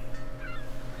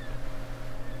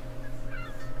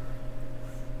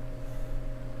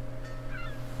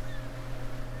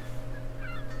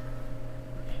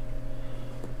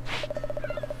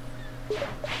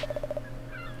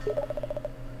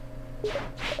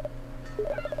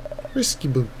 Risky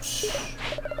boots.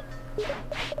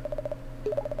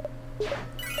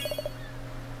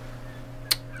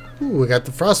 Ooh, we got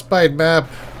the Frostbite map.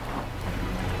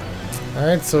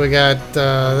 Alright, so we got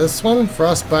this one,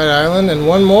 Frostbite Island, and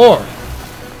one more.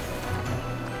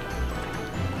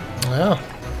 Wow.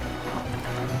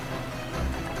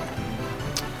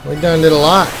 We done did a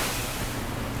lot.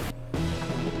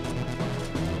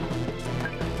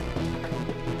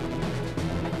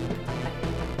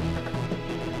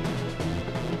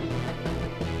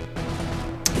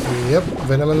 Yep,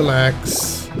 Venom and the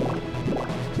Max.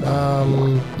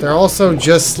 They're also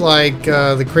just like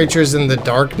the creatures in the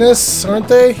darkness, aren't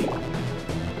they?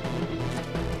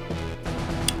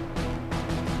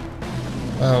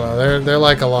 I don't know, they're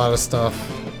like a lot of stuff.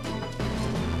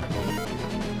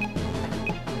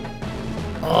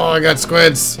 Oh, I got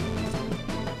squids.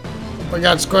 I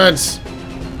got squids.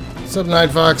 What's up,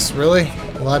 Night Fox? Really?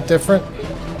 A lot different?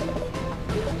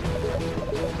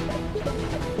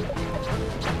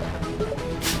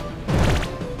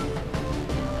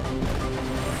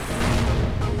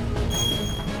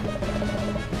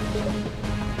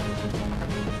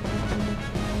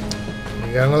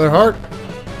 You got another heart?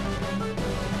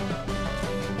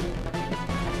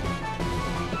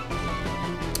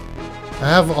 I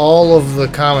have all of the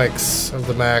comics of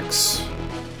the Max.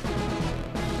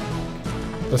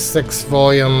 The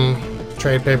 6-volume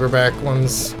trade paperback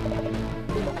ones.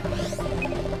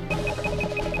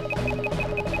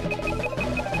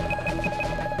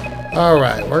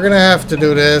 Alright, we're gonna have to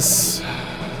do this.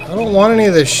 I don't want any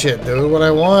of this shit, dude. What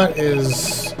I want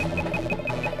is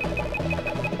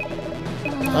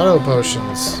auto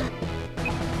potions.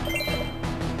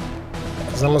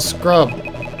 Because I'm a scrub.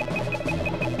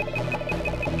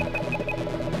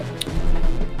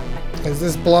 Is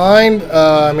this blind?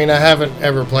 I mean, I haven't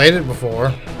ever played it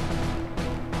before.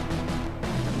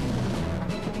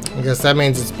 I guess that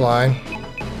means it's blind.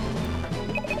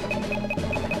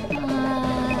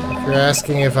 If you're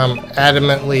asking if I'm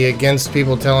adamantly against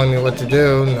people telling me what to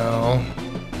do, no.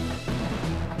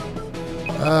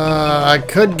 I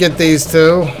could get these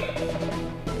two.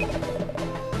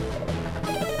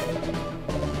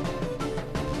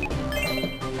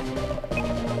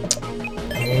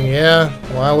 Yeah,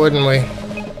 why wouldn't we?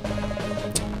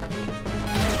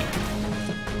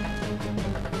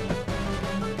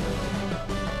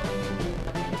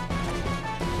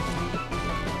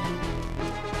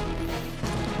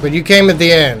 But you came at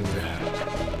the end.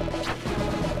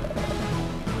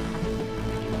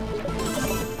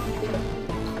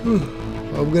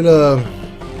 I'm gonna...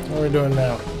 What are we doing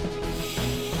now?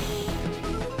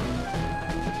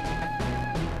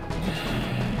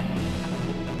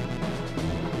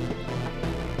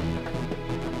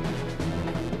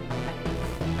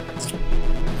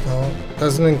 Well,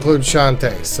 doesn't include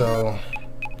Shantae, so...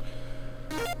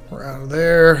 We're out of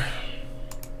there.